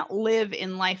 You can't live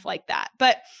in life like that.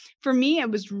 But for me,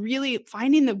 it was really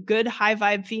finding the good high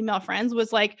vibe female friends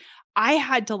was like, I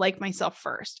had to like myself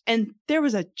first. And there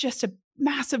was just a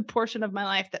massive portion of my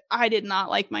life that I did not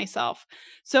like myself.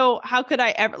 So how could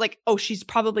I ever she's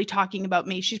probably talking about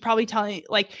me. She's probably telling,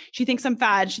 she thinks I'm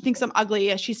fat. She thinks I'm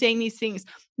ugly. She's saying these things.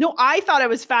 No, I thought I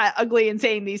was fat, ugly, and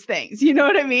saying these things. You know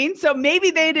what I mean? So maybe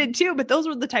they did too, but those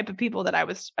were the type of people that I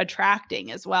was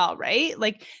attracting as well, right?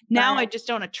 Like now I just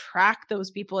don't attract those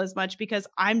people as much because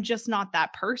I'm just not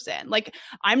that person. Like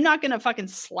I'm not going to fucking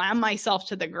slam myself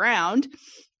to the ground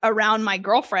around my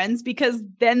girlfriends, because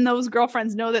then those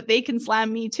girlfriends know that they can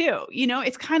slam me too.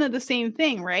 It's kind of the same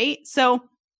thing, right? So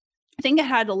I think it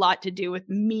had a lot to do with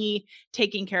me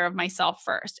taking care of myself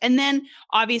first. And then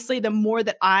obviously the more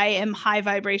that I am high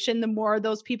vibration, the more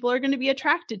those people are going to be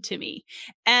attracted to me.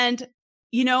 And,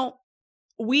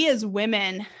 we as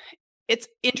women, it's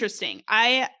interesting.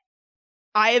 I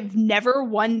have never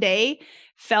one day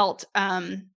felt,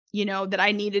 that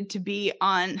I needed to be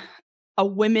on a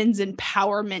women's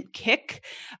empowerment kick.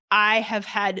 I have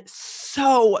had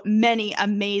so many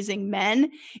amazing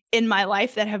men in my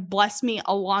life that have blessed me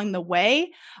along the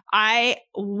way. I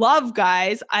love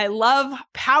guys. I love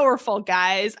powerful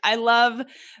guys. I love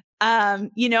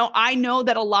I know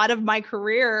that a lot of my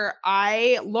career,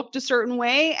 I looked a certain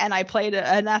way and I played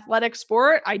an athletic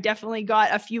sport. I definitely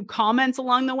got a few comments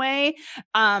along the way.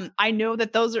 I know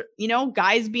that those are,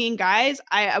 guys being guys.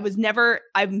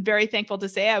 I'm very thankful to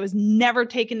say I was never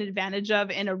taken advantage of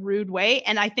in a rude way.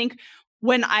 And I think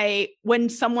when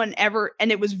someone ever,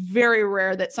 and it was very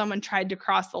rare that someone tried to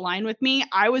cross the line with me,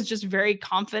 I was just very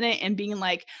confident in being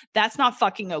like, that's not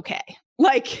fucking okay.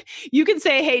 Like you can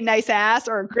say, hey, nice ass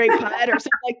or great butt or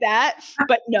something like that,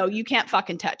 but no, you can't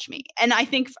fucking touch me. And I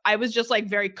think I was just like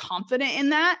very confident in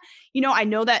that. I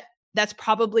know that that's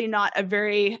probably not a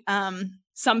very,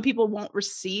 some people won't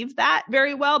receive that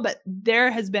very well, but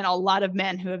there has been a lot of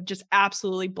men who have just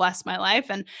absolutely blessed my life.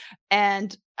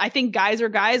 And I think guys are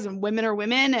guys and women are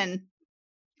women. And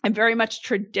I'm very much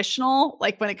traditional.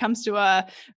 Like when it comes to a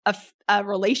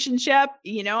relationship,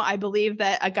 you know, I believe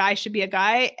that a guy should be a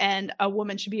guy and a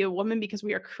woman should be a woman because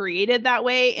we are created that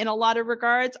way in a lot of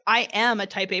regards. I am a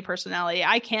type A personality.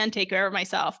 I can take care of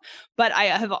myself, but I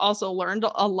have also learned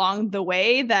along the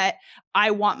way that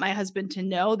I want my husband to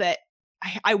know that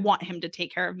I want him to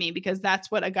take care of me because that's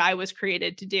what a guy was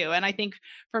created to do. And I think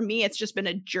for me, it's just been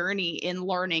a journey in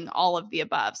learning all of the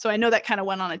above. So I know that kind of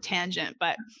went on a tangent,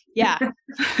 but yeah.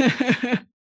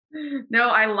 No,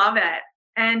 I love it.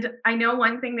 And I know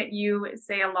one thing that you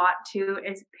say a lot too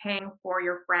is paying for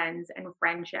your friends and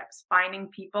friendships, finding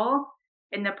people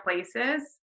in the places.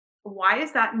 Why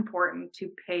is that important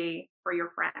to pay for your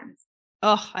friends?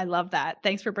 Oh, I love that.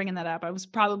 Thanks for bringing that up. I was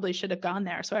probably should have gone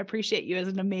there. So I appreciate you as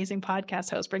an amazing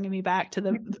podcast host bringing me back to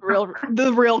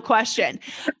the real question.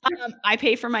 I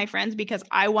pay for my friends because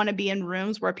I want to be in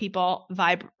rooms where people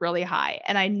vibe really high.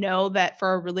 And I know that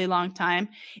for a really long time,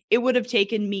 it would have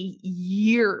taken me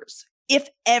years, if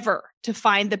ever, to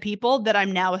find the people that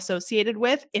I'm now associated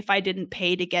with if I didn't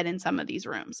pay to get in some of these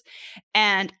rooms.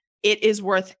 And it is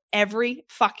worth every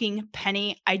fucking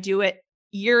penny. I do it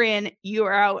year in, year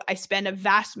out. I spend a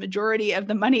vast majority of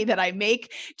the money that I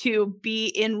make to be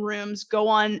in rooms, go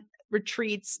on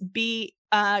retreats, be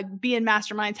in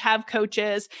masterminds, have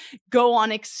coaches, go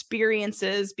on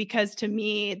experiences, because to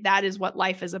me, that is what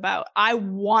life is about.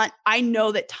 I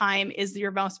know that time is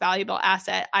your most valuable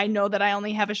asset. I know that I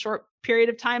only have a short period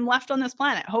of time left on this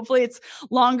planet. Hopefully it's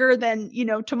longer than,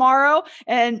 tomorrow.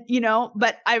 And,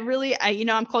 but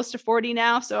I'm close to 40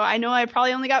 now. So I know I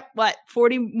probably only got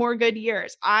 40 more good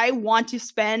years. I want to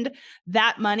spend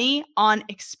that money on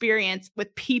experience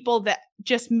with people that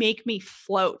just make me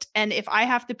float. And if I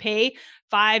have to pay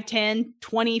 $5, $10,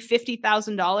 $20,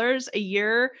 $50,000 a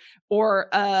year or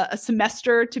a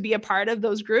semester to be a part of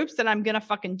those groups, then I'm going to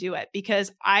fucking do it,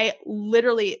 because I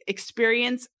literally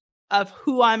experience of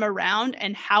who I'm around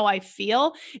and how I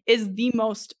feel is the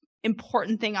most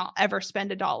important thing I'll ever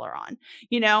spend $1 on.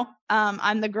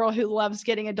 I'm the girl who loves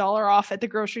getting $1 off at the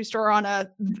grocery store on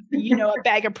a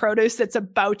bag of produce that's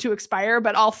about to expire,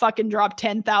 but I'll fucking drop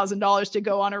 $10,000 to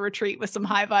go on a retreat with some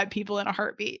high vibe people in a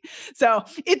heartbeat. So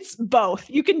it's both.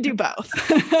 You can do both.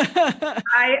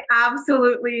 I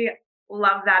absolutely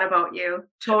love that about you.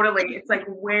 Totally. It's like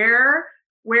where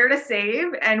to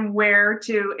save and where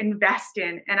to invest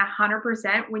in. And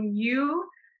 100%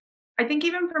 I think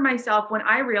even for myself, when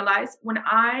I realize when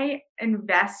I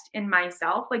invest in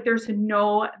myself, like there's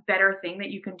no better thing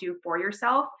that you can do for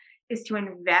yourself is to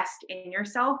invest in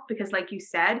yourself. Because like you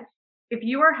said, if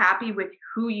you are happy with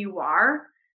who you are,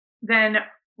 then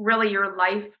really your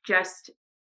life just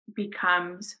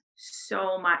becomes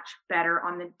so much better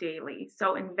on the daily.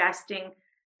 So investing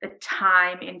the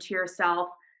time into yourself,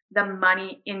 the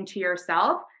money into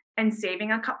yourself, and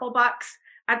saving a couple bucks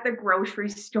at the grocery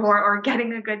store or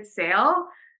getting a good sale.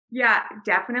 Yeah,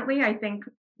 definitely. I think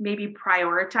maybe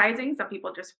prioritizing, some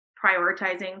people just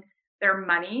prioritizing their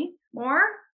money more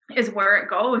is where it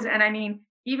goes. And I mean,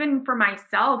 even for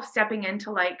myself, stepping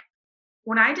into like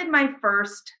when I did my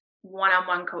first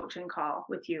one-on-one coaching call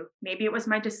with you, maybe it was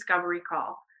my discovery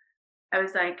call. I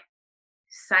was like,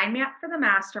 sign me up for the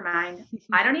mastermind.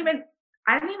 I don't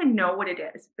even know what it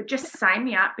is, but just sign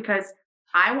me up, because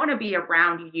I want to be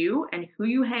around you and who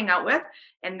you hang out with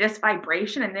and this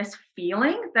vibration and this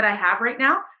feeling that I have right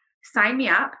now. Sign me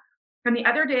up. And the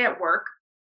other day at work,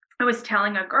 I was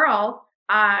telling a girl,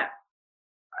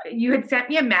 you had sent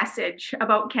me a message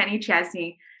about Kenny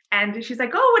Chesney. And she's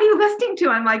like, oh, what are you listening to?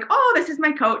 I'm like, oh, this is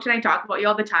my coach. And I talk about you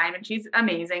all the time. And she's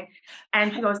amazing.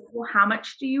 And she goes, well, how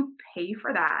much do you pay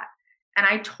for that? And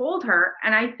I told her,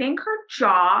 and I think her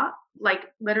jaw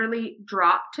like literally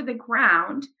dropped to the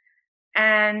ground.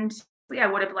 And I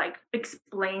would have like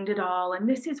explained it all. And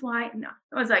this is why. No,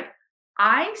 I was like,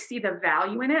 I see the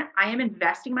value in it. I am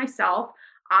investing myself.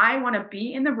 I want to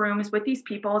be in the rooms with these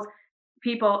people,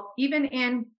 even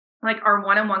in like our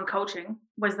one-on-one coaching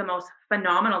was the most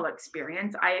phenomenal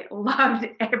experience. I loved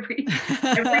every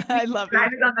I love it. I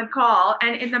was on the call,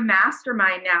 and in the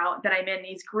mastermind now that I'm in,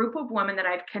 these group of women that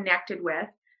I've connected with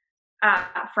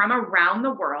from around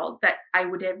the world that I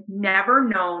would have never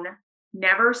known,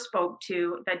 never spoke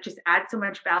to, that just add so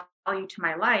much value to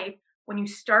my life. When you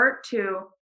start to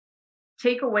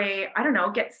take away, I don't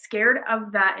know, get scared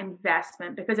of that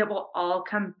investment, because it will all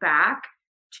come back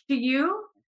to you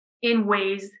in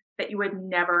ways that you would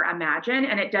never imagine.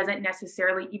 And it doesn't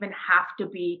necessarily even have to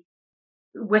be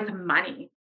with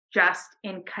money, just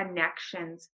in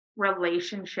connections,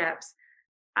 relationships,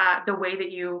 the way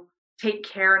that you take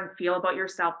care and feel about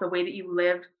yourself, the way that you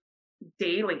live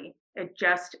daily, it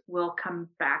just will come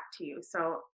back to you.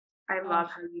 So I love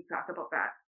how you talk about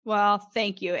that. Well,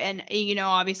 thank you. And,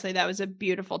 obviously that was a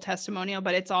beautiful testimonial,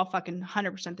 but it's all fucking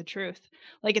 100% the truth.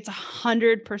 Like it's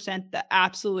 100% the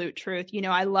absolute truth.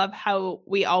 I love how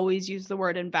we always use the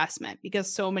word investment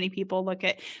because so many people look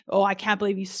at, oh, I can't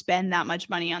believe you spend that much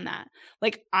money on that.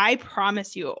 Like I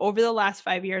promise you over the last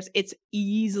 5 years, it's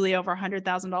easily over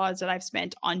 $100,000 that I've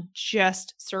spent on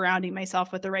just surrounding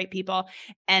myself with the right people.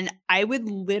 And I would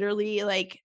literally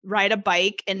like ride a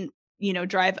bike and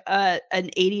drive an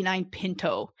 89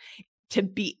 Pinto to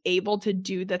be able to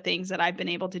do the things that I've been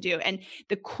able to do. And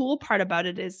the cool part about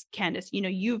it is, Candace,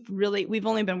 we've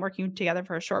only been working together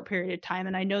for a short period of time.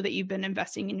 And I know that you've been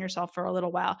investing in yourself for a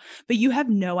little while, but you have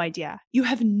no idea. You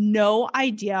have no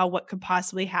idea what could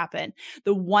possibly happen.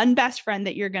 The one best friend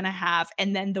that you're going to have,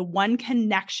 and then the one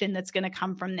connection that's going to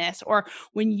come from this, or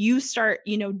when you start,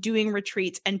 doing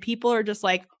retreats and people are just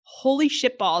like, holy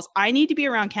shit balls, I need to be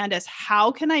around Candace. How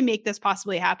can I make this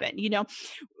possibly happen?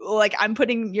 Like I'm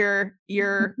putting your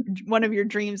one of your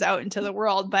dreams out into the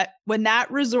world. But when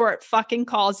that resort fucking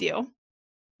calls you,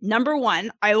 number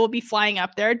one, I will be flying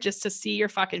up there just to see your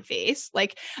fucking face.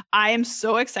 Like I am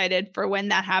so excited for when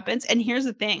that happens. And here's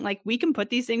the thing, like we can put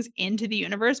these things into the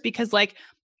universe because like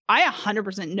I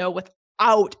 100% know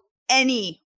without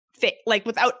any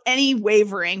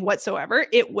wavering whatsoever,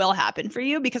 it will happen for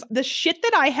you because the shit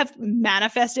that I have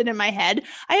manifested in my head,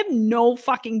 I have no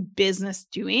fucking business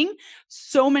doing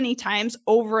so many times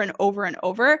over and over and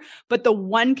over. But the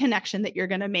one connection that you're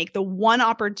going to make, the one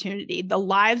opportunity, the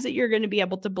lives that you're going to be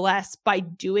able to bless by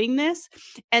doing this.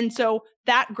 And so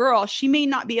that girl, she may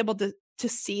not be able to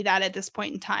see that at this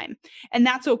point in time. And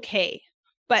that's okay.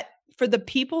 But for the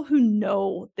people who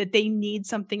know that they need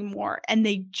something more and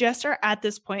they just are at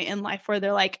this point in life where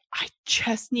they're like, I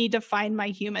just need to find my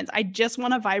humans. I just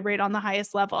want to vibrate on the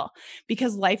highest level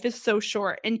because life is so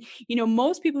short. And,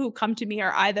 most people who come to me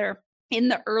are either in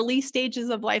the early stages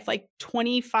of life, like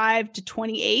 25 to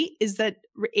 28 is the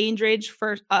age range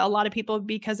for a lot of people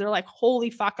because they're like, holy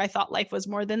fuck, I thought life was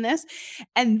more than this.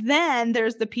 And then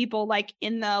there's the people like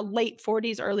in the late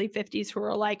 40s, early 50s who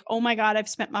are like, oh my God, I've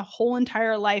spent my whole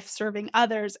entire life serving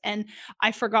others and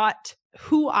I forgot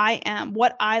who I am,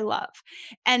 what I love.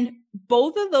 And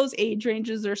both of those age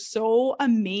ranges are so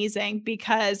amazing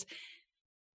because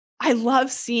I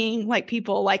love seeing like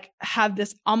people like have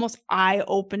this almost eye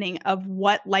opening of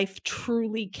what life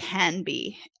truly can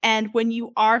be. And when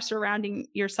you are surrounding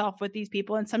yourself with these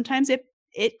people, and sometimes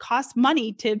it costs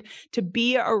money to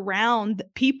be around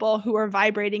people who are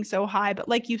vibrating so high. But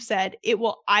like you said, it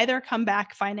will either come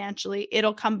back financially,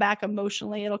 it'll come back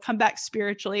emotionally, it'll come back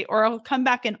spiritually, or it'll come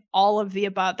back in all of the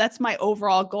above. That's my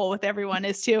overall goal with everyone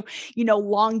is to,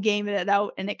 long game it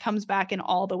out and it comes back in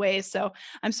all the ways. So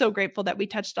I'm so grateful that we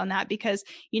touched on that because,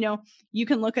 you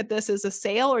can look at this as a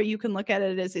sale or you can look at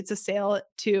it as it's a sale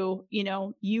to,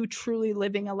 you truly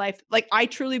living a life. Like I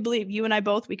truly believe you and I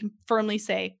both, we can firmly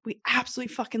say we absolutely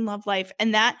fucking love life.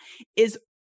 And that is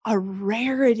a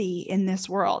rarity in this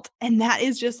world. And that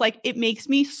is just like, it makes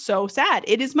me so sad.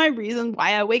 It is my reason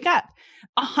why I wake up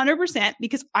 100%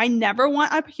 because I never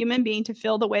want a human being to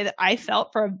feel the way that I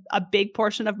felt for a big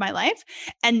portion of my life.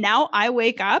 And now I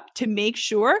wake up to make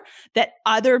sure that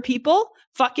other people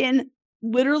fucking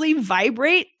literally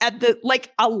vibrate at the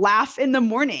like a laugh in the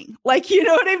morning. Like, you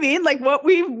know what I mean? Like what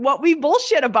we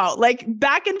bullshit about, like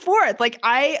back and forth. Like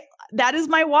that is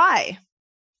my why.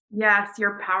 Yes,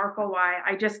 your powerful why.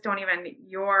 I just don't even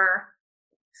your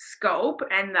scope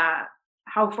and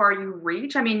how far you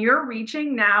reach. I mean, you're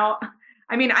reaching now.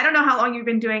 I mean, I don't know how long you've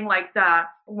been doing like the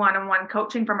one-on-one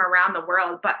coaching from around the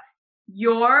world, but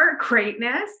your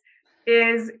greatness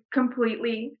is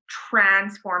completely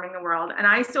transforming the world. And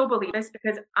I still believe this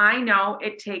because I know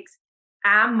it takes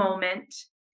a moment,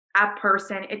 a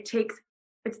person.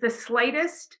 It's the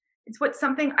slightest,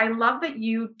 I love that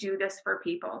you do this for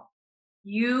people.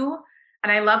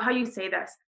 And I love how you say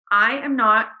this, I am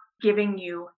not giving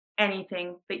you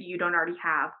anything that you don't already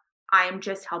have. I am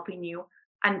just helping you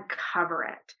uncover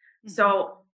it. Mm-hmm.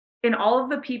 So in all of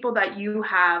the people that you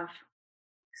have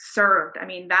served, I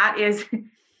mean, that is,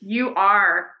 you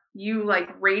like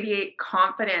radiate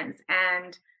confidence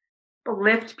and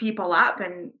lift people up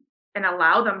and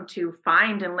allow them to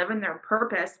find and live in their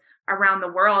purpose around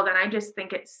the world. And I just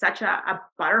think it's such a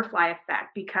butterfly effect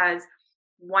because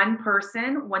one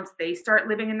person, once they start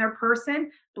living in their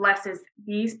person, blesses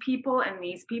these people, and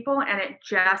it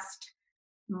just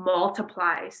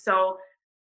multiplies. So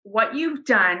what you've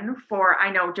done for,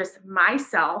 I know, just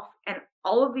myself and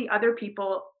all of the other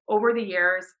people over the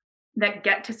years that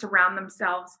get to surround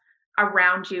themselves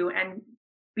around you and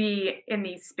be in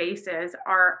these spaces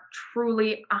are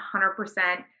truly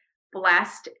 100%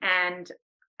 blessed and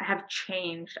have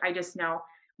changed. I just know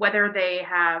whether they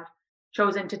have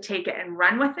chosen to take it and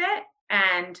run with it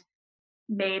and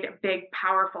made a big,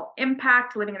 powerful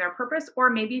impact living in their purpose, or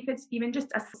maybe if it's even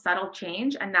just a subtle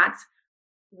change and that's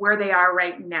where they are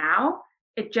right now.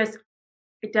 It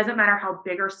doesn't matter how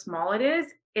big or small it is,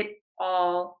 it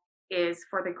all is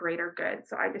for the greater good.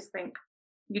 So I just think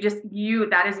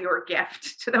that is your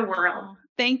gift to the world. Oh,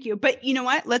 thank you. But you know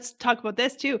what? Let's talk about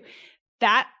this too.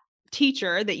 That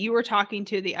teacher that you were talking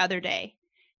to the other day,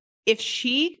 if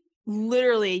she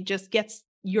literally just gets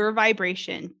your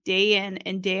vibration day in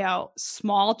and day out,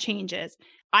 small changes,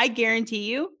 I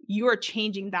guarantee you are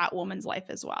changing that woman's life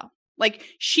as well. Like,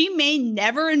 she may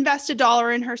never invest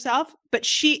 $1 in herself, but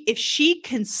if she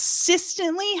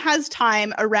consistently has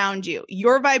time around you,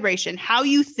 your vibration, how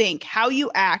you think, how you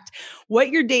act, what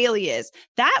your daily is,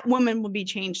 that woman will be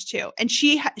changed too. And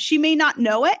she may not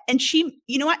know it. And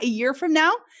you know what, a year from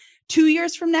now, 2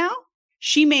 years from now,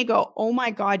 she may go, oh my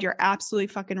God, you're absolutely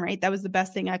fucking right. That was the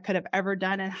best thing I could have ever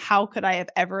done. And how could I have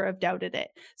ever have doubted it?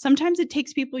 Sometimes it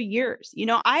takes people years. You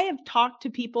know, I have talked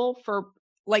to people for,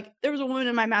 like, there was a woman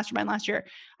in my mastermind last year.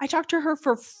 I talked to her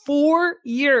for 4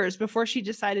 years before she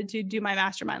decided to do my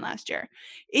mastermind last year.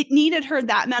 It needed her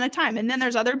that amount of time. And then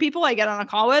there's other people I get on a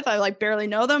call with. I like barely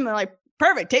know them. They're like,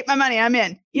 perfect, take my money, I'm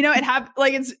in. You know,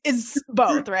 it's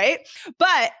both, right?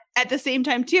 But at the same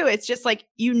time too, it's just like,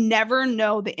 you never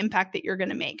know the impact that you're going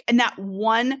to make. And that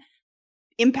one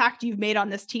impact you've made on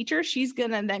this teacher, she's going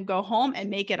to then go home and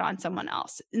make it on someone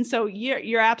else. And so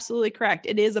you're absolutely correct.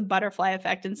 It is a butterfly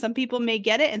effect, and some people may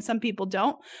get it and some people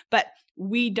don't, but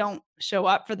we don't show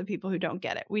up for the people who don't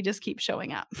get it. We just keep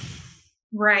showing up.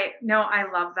 Right. No, I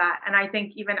love that. And I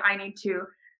think even I need to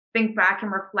think back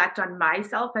and reflect on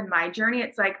myself and my journey.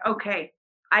 It's like, okay,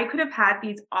 I could have had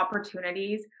these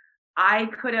opportunities. I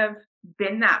could have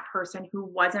been that person who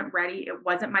wasn't ready. It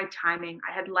wasn't my timing.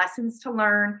 I had lessons to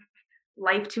learn,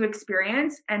 life to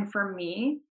experience. And for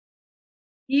me,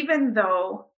 even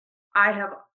though I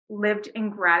have lived in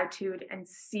gratitude and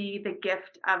see the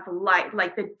gift of life,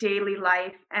 like the daily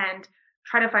life, and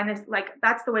try to find this, like,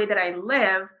 that's the way that I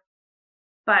live.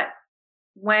 But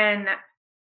when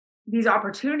these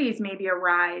opportunities maybe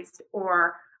arise,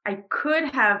 or I could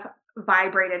have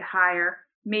vibrated higher,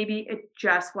 maybe it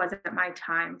just wasn't my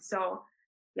time. So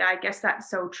yeah, I guess that's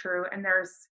so true. And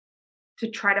there's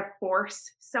to try to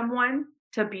force someone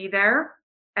to be there.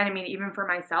 And I mean, even for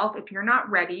myself, if you're not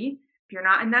ready, if you're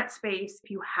not in that space, if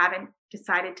you haven't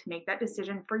decided to make that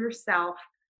decision for yourself,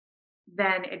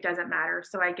 then it doesn't matter.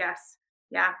 So I guess,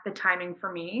 yeah, the timing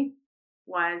for me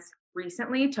was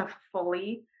recently to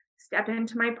fully step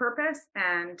into my purpose.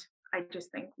 And I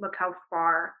just think, look how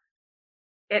far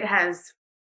it has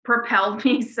propelled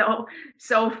me so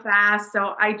fast.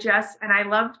 So I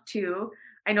love to,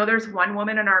 I know there's one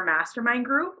woman in our mastermind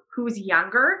group who's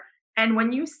younger. And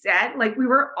when you said, like, we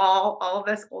were all of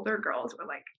us older girls were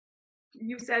like,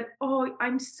 you said, oh,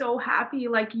 I'm so happy.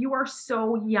 Like, you are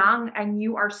so young and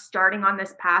you are starting on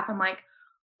this path. I'm like,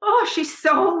 oh, she's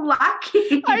so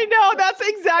lucky. I know. That's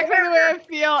exactly the way I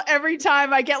feel every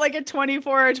time I get like a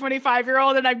 24 or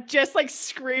 25-year-old and I'm just like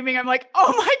screaming. I'm like,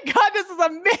 oh my God, this is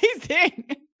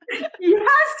amazing.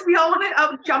 Yes, we all want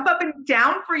to jump up and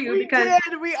down for you.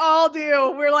 We all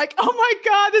do. We're like, oh my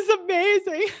God, this is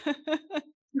amazing.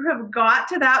 You have got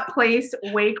to that place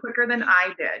way quicker than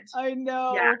I did. I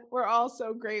know. Yeah. We're all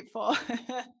so grateful.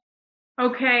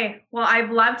 Okay. Well, I'd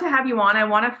love to have you on. I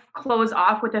want to close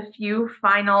off with a few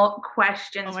final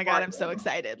questions. Oh my God, I'm so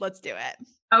excited. Let's do it.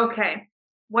 Okay.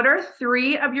 What are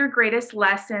 3 of your greatest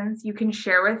lessons you can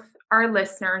share with our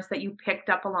listeners that you picked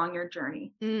up along your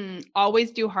journey?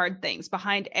 Always do hard things.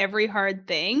 Behind every hard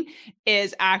thing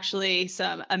is actually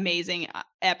some amazing,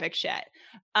 epic shit.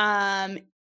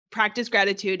 Practice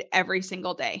gratitude every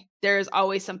single day. There's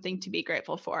always something to be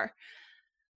grateful for.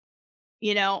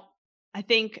 You know, I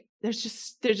think there's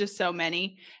just so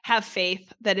many. Have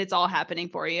faith that it's all happening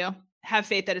for you. Have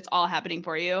faith that it's all happening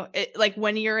for you. Like,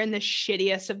 when you're in the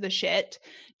shittiest of the shit,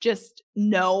 just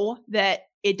know that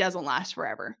it doesn't last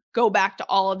forever. Go back to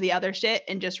all of the other shit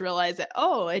and just realize that,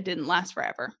 oh, it didn't last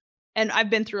forever. And I've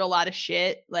been through a lot of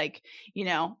shit, like, you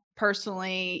know,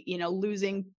 personally, you know,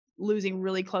 losing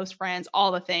really close friends,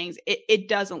 all the things. It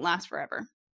doesn't last forever.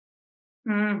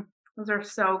 Those are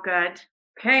so good.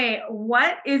 Okay.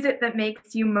 What is it that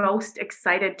makes you most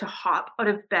excited to hop out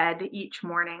of bed each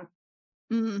morning?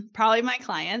 Probably my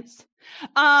clients.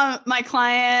 My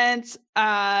clients,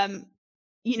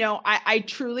 I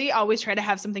truly always try to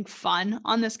have something fun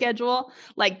on the schedule.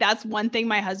 Like that's one thing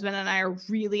my husband and I are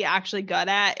really actually good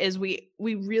at is we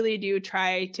really do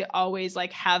try to always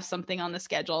like have something on the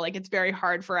schedule. Like it's very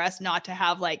hard for us not to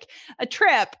have like a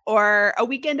trip or a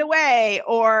weekend away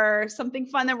or something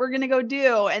fun that we're going to go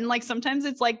do. And like sometimes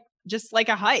it's like just like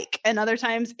a hike and other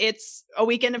times it's a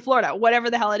weekend in Florida,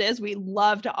 whatever the hell it is. We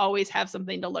love to always have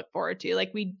something to look forward to.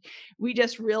 Like we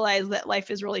just realize that life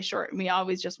is really short and we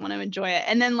always just want to enjoy it.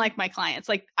 And then like my clients,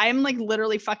 like I'm like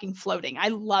literally fucking floating. I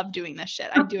love doing this shit.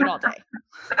 I do it all day.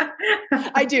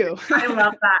 I do. I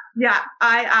love that. Yeah,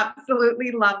 I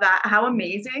absolutely love that. How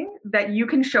amazing that you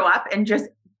can show up and just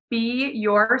be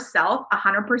yourself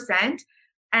 100%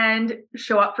 and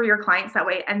show up for your clients that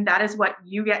way. And that is what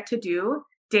you get to do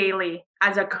daily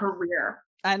as a career.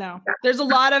 I know. There's a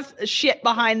lot of shit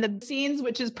behind the scenes,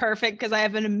 which is perfect because I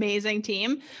have an amazing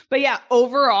team. But yeah,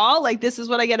 overall, like this is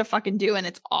what I get to fucking do and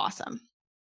it's awesome.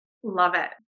 Love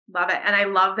it. Love it. And I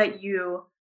love that you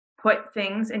put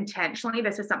things intentionally.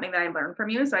 This is something that I learned from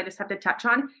you. So I just have to touch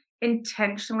on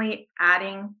intentionally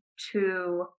adding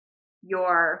to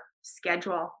your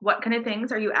schedule. What kind of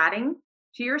things are you adding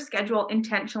to your schedule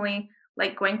intentionally?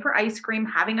 Like going for ice cream,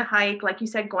 having a hike, like you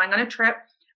said, going on a trip.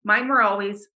 Mine were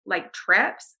always like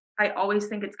trips. I always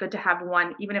think it's good to have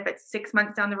one, even if it's 6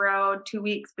 months down the road, 2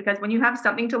 weeks, because when you have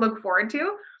something to look forward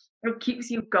to, it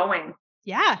keeps you going.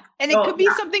 Yeah. And it could be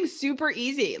something super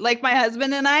easy. Like my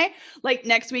husband and I, like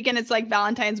next weekend, it's like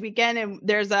Valentine's weekend and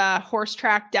there's a horse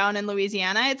track down in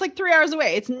Louisiana. It's like 3 hours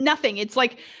away. It's nothing. It's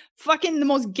like fucking the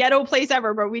most ghetto place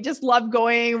ever, but we just love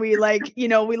going. We like, we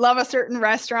love a certain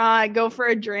restaurant, go for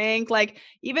a drink, like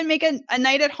even make a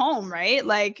night at home, right?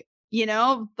 Like,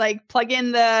 like plug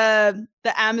in the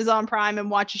Amazon Prime and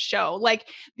watch a show. Like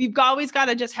you've always got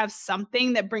to just have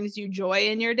something that brings you joy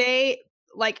in your day.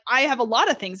 Like I have a lot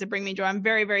of things that bring me joy. I'm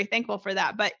very, very thankful for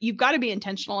that. But you've got to be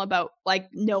intentional about like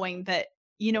knowing that,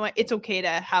 it's okay to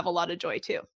have a lot of joy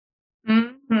too.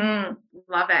 Mm-hmm.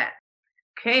 Love it.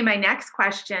 Okay. My next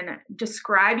question,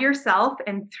 describe yourself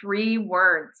in 3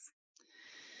 words.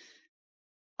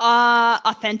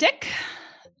 Authentic,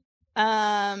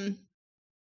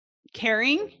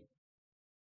 caring,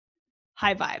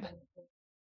 high vibe.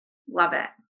 Love it.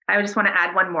 I just want to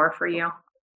add one more for you.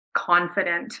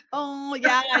 Confident. Oh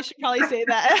yeah, I should probably say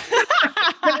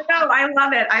that. No, I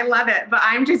love it. I love it. But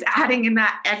I'm just adding in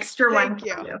that extra one. Thank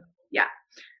you. Yeah.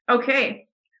 Okay.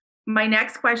 My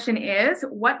next question is,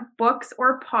 what books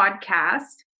or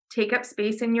podcasts take up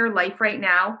space in your life right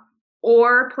now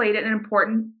or played an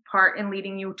important part in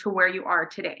leading you to where you are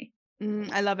today?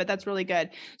 I love it. That's really good.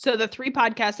 So the 3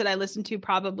 podcasts that I listen to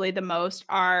probably the most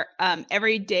are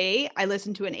every day I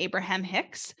listen to an Abraham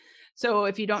Hicks. So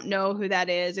if you don't know who that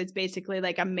is, it's basically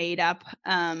like a made up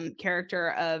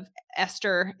character of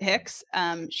Esther Hicks.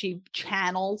 She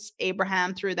channels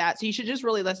Abraham through that. So you should just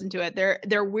really listen to it.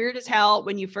 They're weird as hell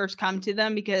when you first come to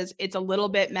them because it's a little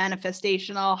bit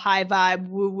manifestational, high vibe,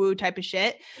 woo woo type of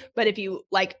shit. But if you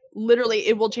like, literally,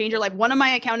 it will change your life. One of my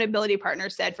accountability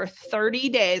partners said for 30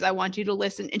 days, I want you to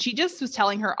listen. And she just was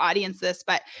telling her audience this,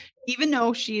 but even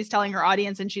though she's telling her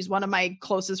audience and she's one of my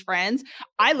closest friends,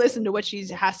 I listen to what she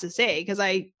has to say because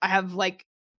I have like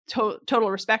total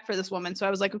respect for this woman. So I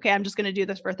was like, okay, I'm just going to do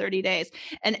this for 30 days.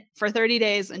 And for 30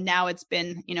 days, and now it's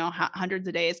been, hundreds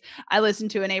of days, I listen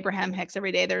to an Abraham Hicks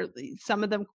every day. They're some of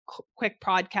them quick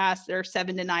podcasts. They're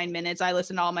 7 to 9 minutes. I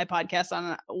listen to all my podcasts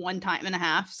on 1 time and a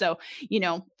half. So,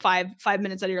 5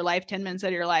 minutes out of your life, 10 minutes out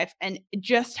of your life. And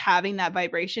just having that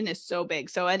vibration is so big.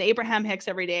 So an Abraham Hicks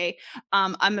every day.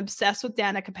 I'm obsessed with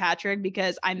Danica Patrick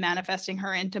because I'm manifesting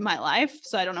her into my life.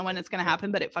 So I don't know when it's going to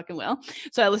happen, but it fucking will.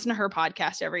 So I listen to her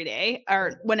podcast every day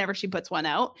or whenever she puts one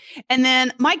out. And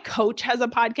then my coach has a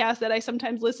podcast that I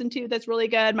sometimes listen to that's really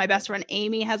good. My best friend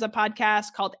Amy has a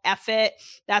podcast called F It.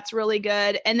 That's really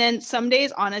good. And then some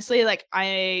days, honestly, like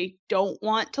I don't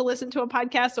want to listen to a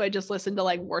podcast. So I just listen to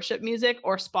like worship music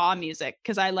or spa music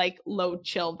because I like low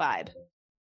chill vibe.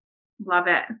 Love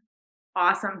it.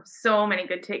 Awesome. So many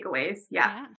good takeaways.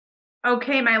 Yeah.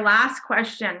 Okay. My last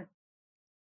question.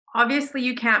 Obviously,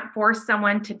 you can't force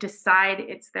someone to decide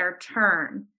it's their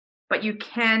turn, but you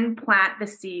can plant the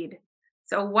seed.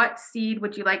 So what seed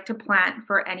would you like to plant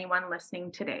for anyone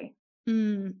listening today?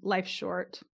 Life's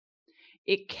short.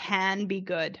 It can be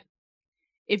good.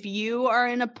 If you are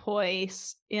in a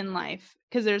place in life,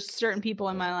 because there's certain people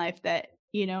in my life that,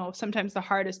 sometimes the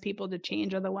hardest people to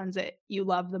change are the ones that you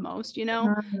love the most,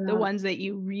 the ones that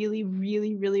you really,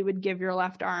 really, really would give your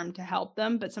left arm to help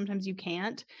them, but sometimes you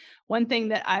can't. One thing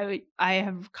that I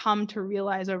have come to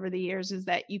realize over the years is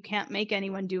that you can't make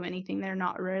anyone do anything they're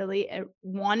not really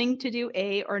wanting to do,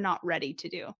 or not ready to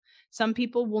do. Some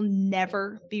people will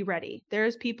never be ready.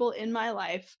 There's people in my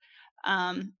life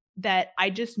that I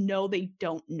just know they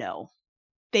don't know.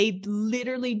 They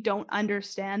literally don't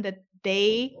understand that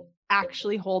they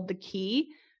actually hold the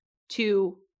key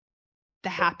to the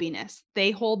happiness.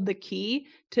 They hold the key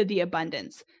to the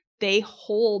abundance. They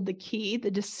hold the key,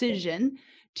 the decision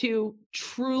to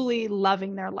truly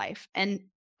loving their life. And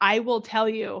I will tell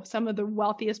you, some of the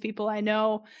wealthiest people I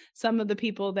know, some of the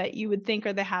people that you would think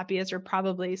are the happiest, are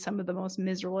probably some of the most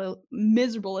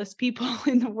miserablest people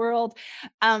in the world.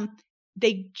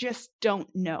 They just don't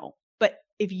know. But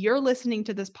if you're listening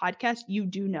to this podcast, you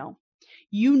do know.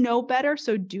 You know better,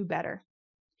 so do better.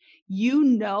 You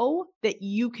know that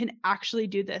you can actually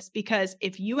do this, because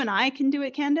if you and I can do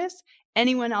it, Candace,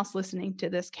 anyone else listening to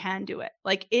this can do it.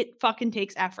 Like, it fucking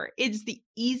takes effort. It's the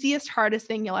easiest, hardest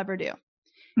thing you'll ever do.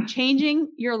 Changing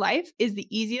your life is the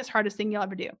easiest, hardest thing you'll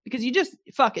ever do, because you just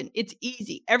it's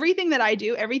easy. Everything that I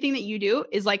do, everything that you do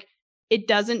is like, it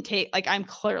doesn't take, like, I'm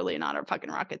clearly not a fucking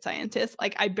rocket scientist.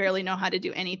 Like, I barely know how to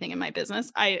do anything in my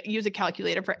business. I use a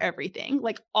calculator for everything,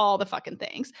 like all the fucking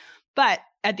things. But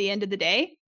at the end of the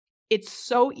day, it's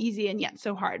so easy and yet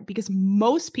so hard, because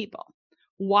most people,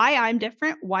 why I'm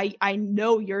different, why I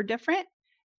know you're different,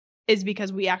 is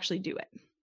because we actually do it.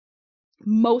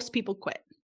 Most people quit.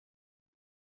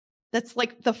 That's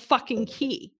like the fucking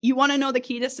key. You want to know the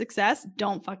key to success?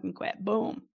 Don't fucking quit.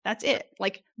 Boom. That's it.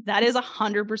 Like, that is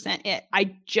 100% it.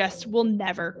 I just will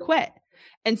never quit.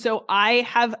 And so I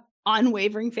have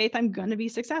unwavering faith I'm going to be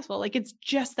successful. Like, it's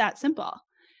just that simple.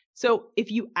 So if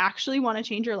you actually want to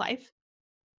change your life,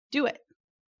 do it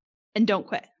and don't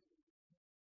quit.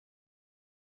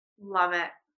 Love it.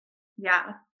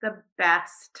 Yeah. The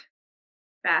best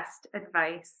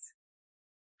advice.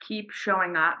 Keep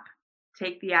showing up.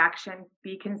 Take the action,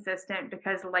 be consistent,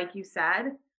 because like you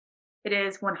said, it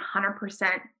is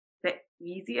 100% the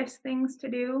easiest things to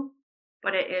do,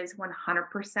 but it is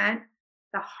 100%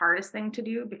 the hardest thing to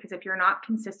do, because if you're not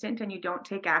consistent and you don't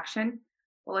take action,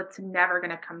 well, it's never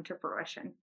going to come to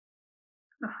fruition.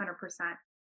 100%.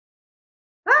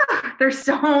 There's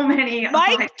so many.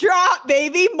 Mic drop,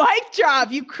 baby. Mic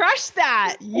drop. You crushed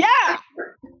that. Yeah.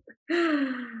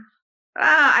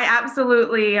 I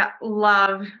absolutely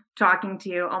love talking to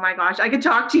you. Oh my gosh, I could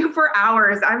talk to you for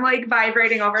hours. I'm like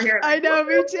vibrating over here. I know,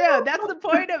 me too. That's the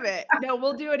point of it. No,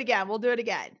 we'll do it again.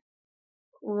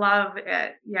 Love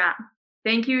it. Yeah.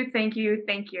 Thank you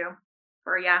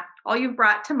for all you've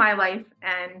brought to my life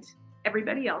and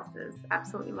everybody else's.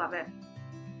 Absolutely love it.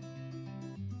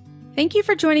 Thank you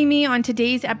for joining me on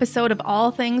today's episode of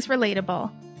All Things Relatable.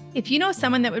 If you know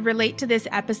someone that would relate to this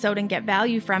episode and get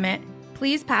value from it,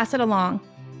 please pass it along.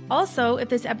 Also, if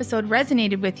this episode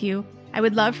resonated with you, I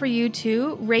would love for you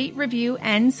to rate, review,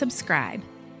 and subscribe.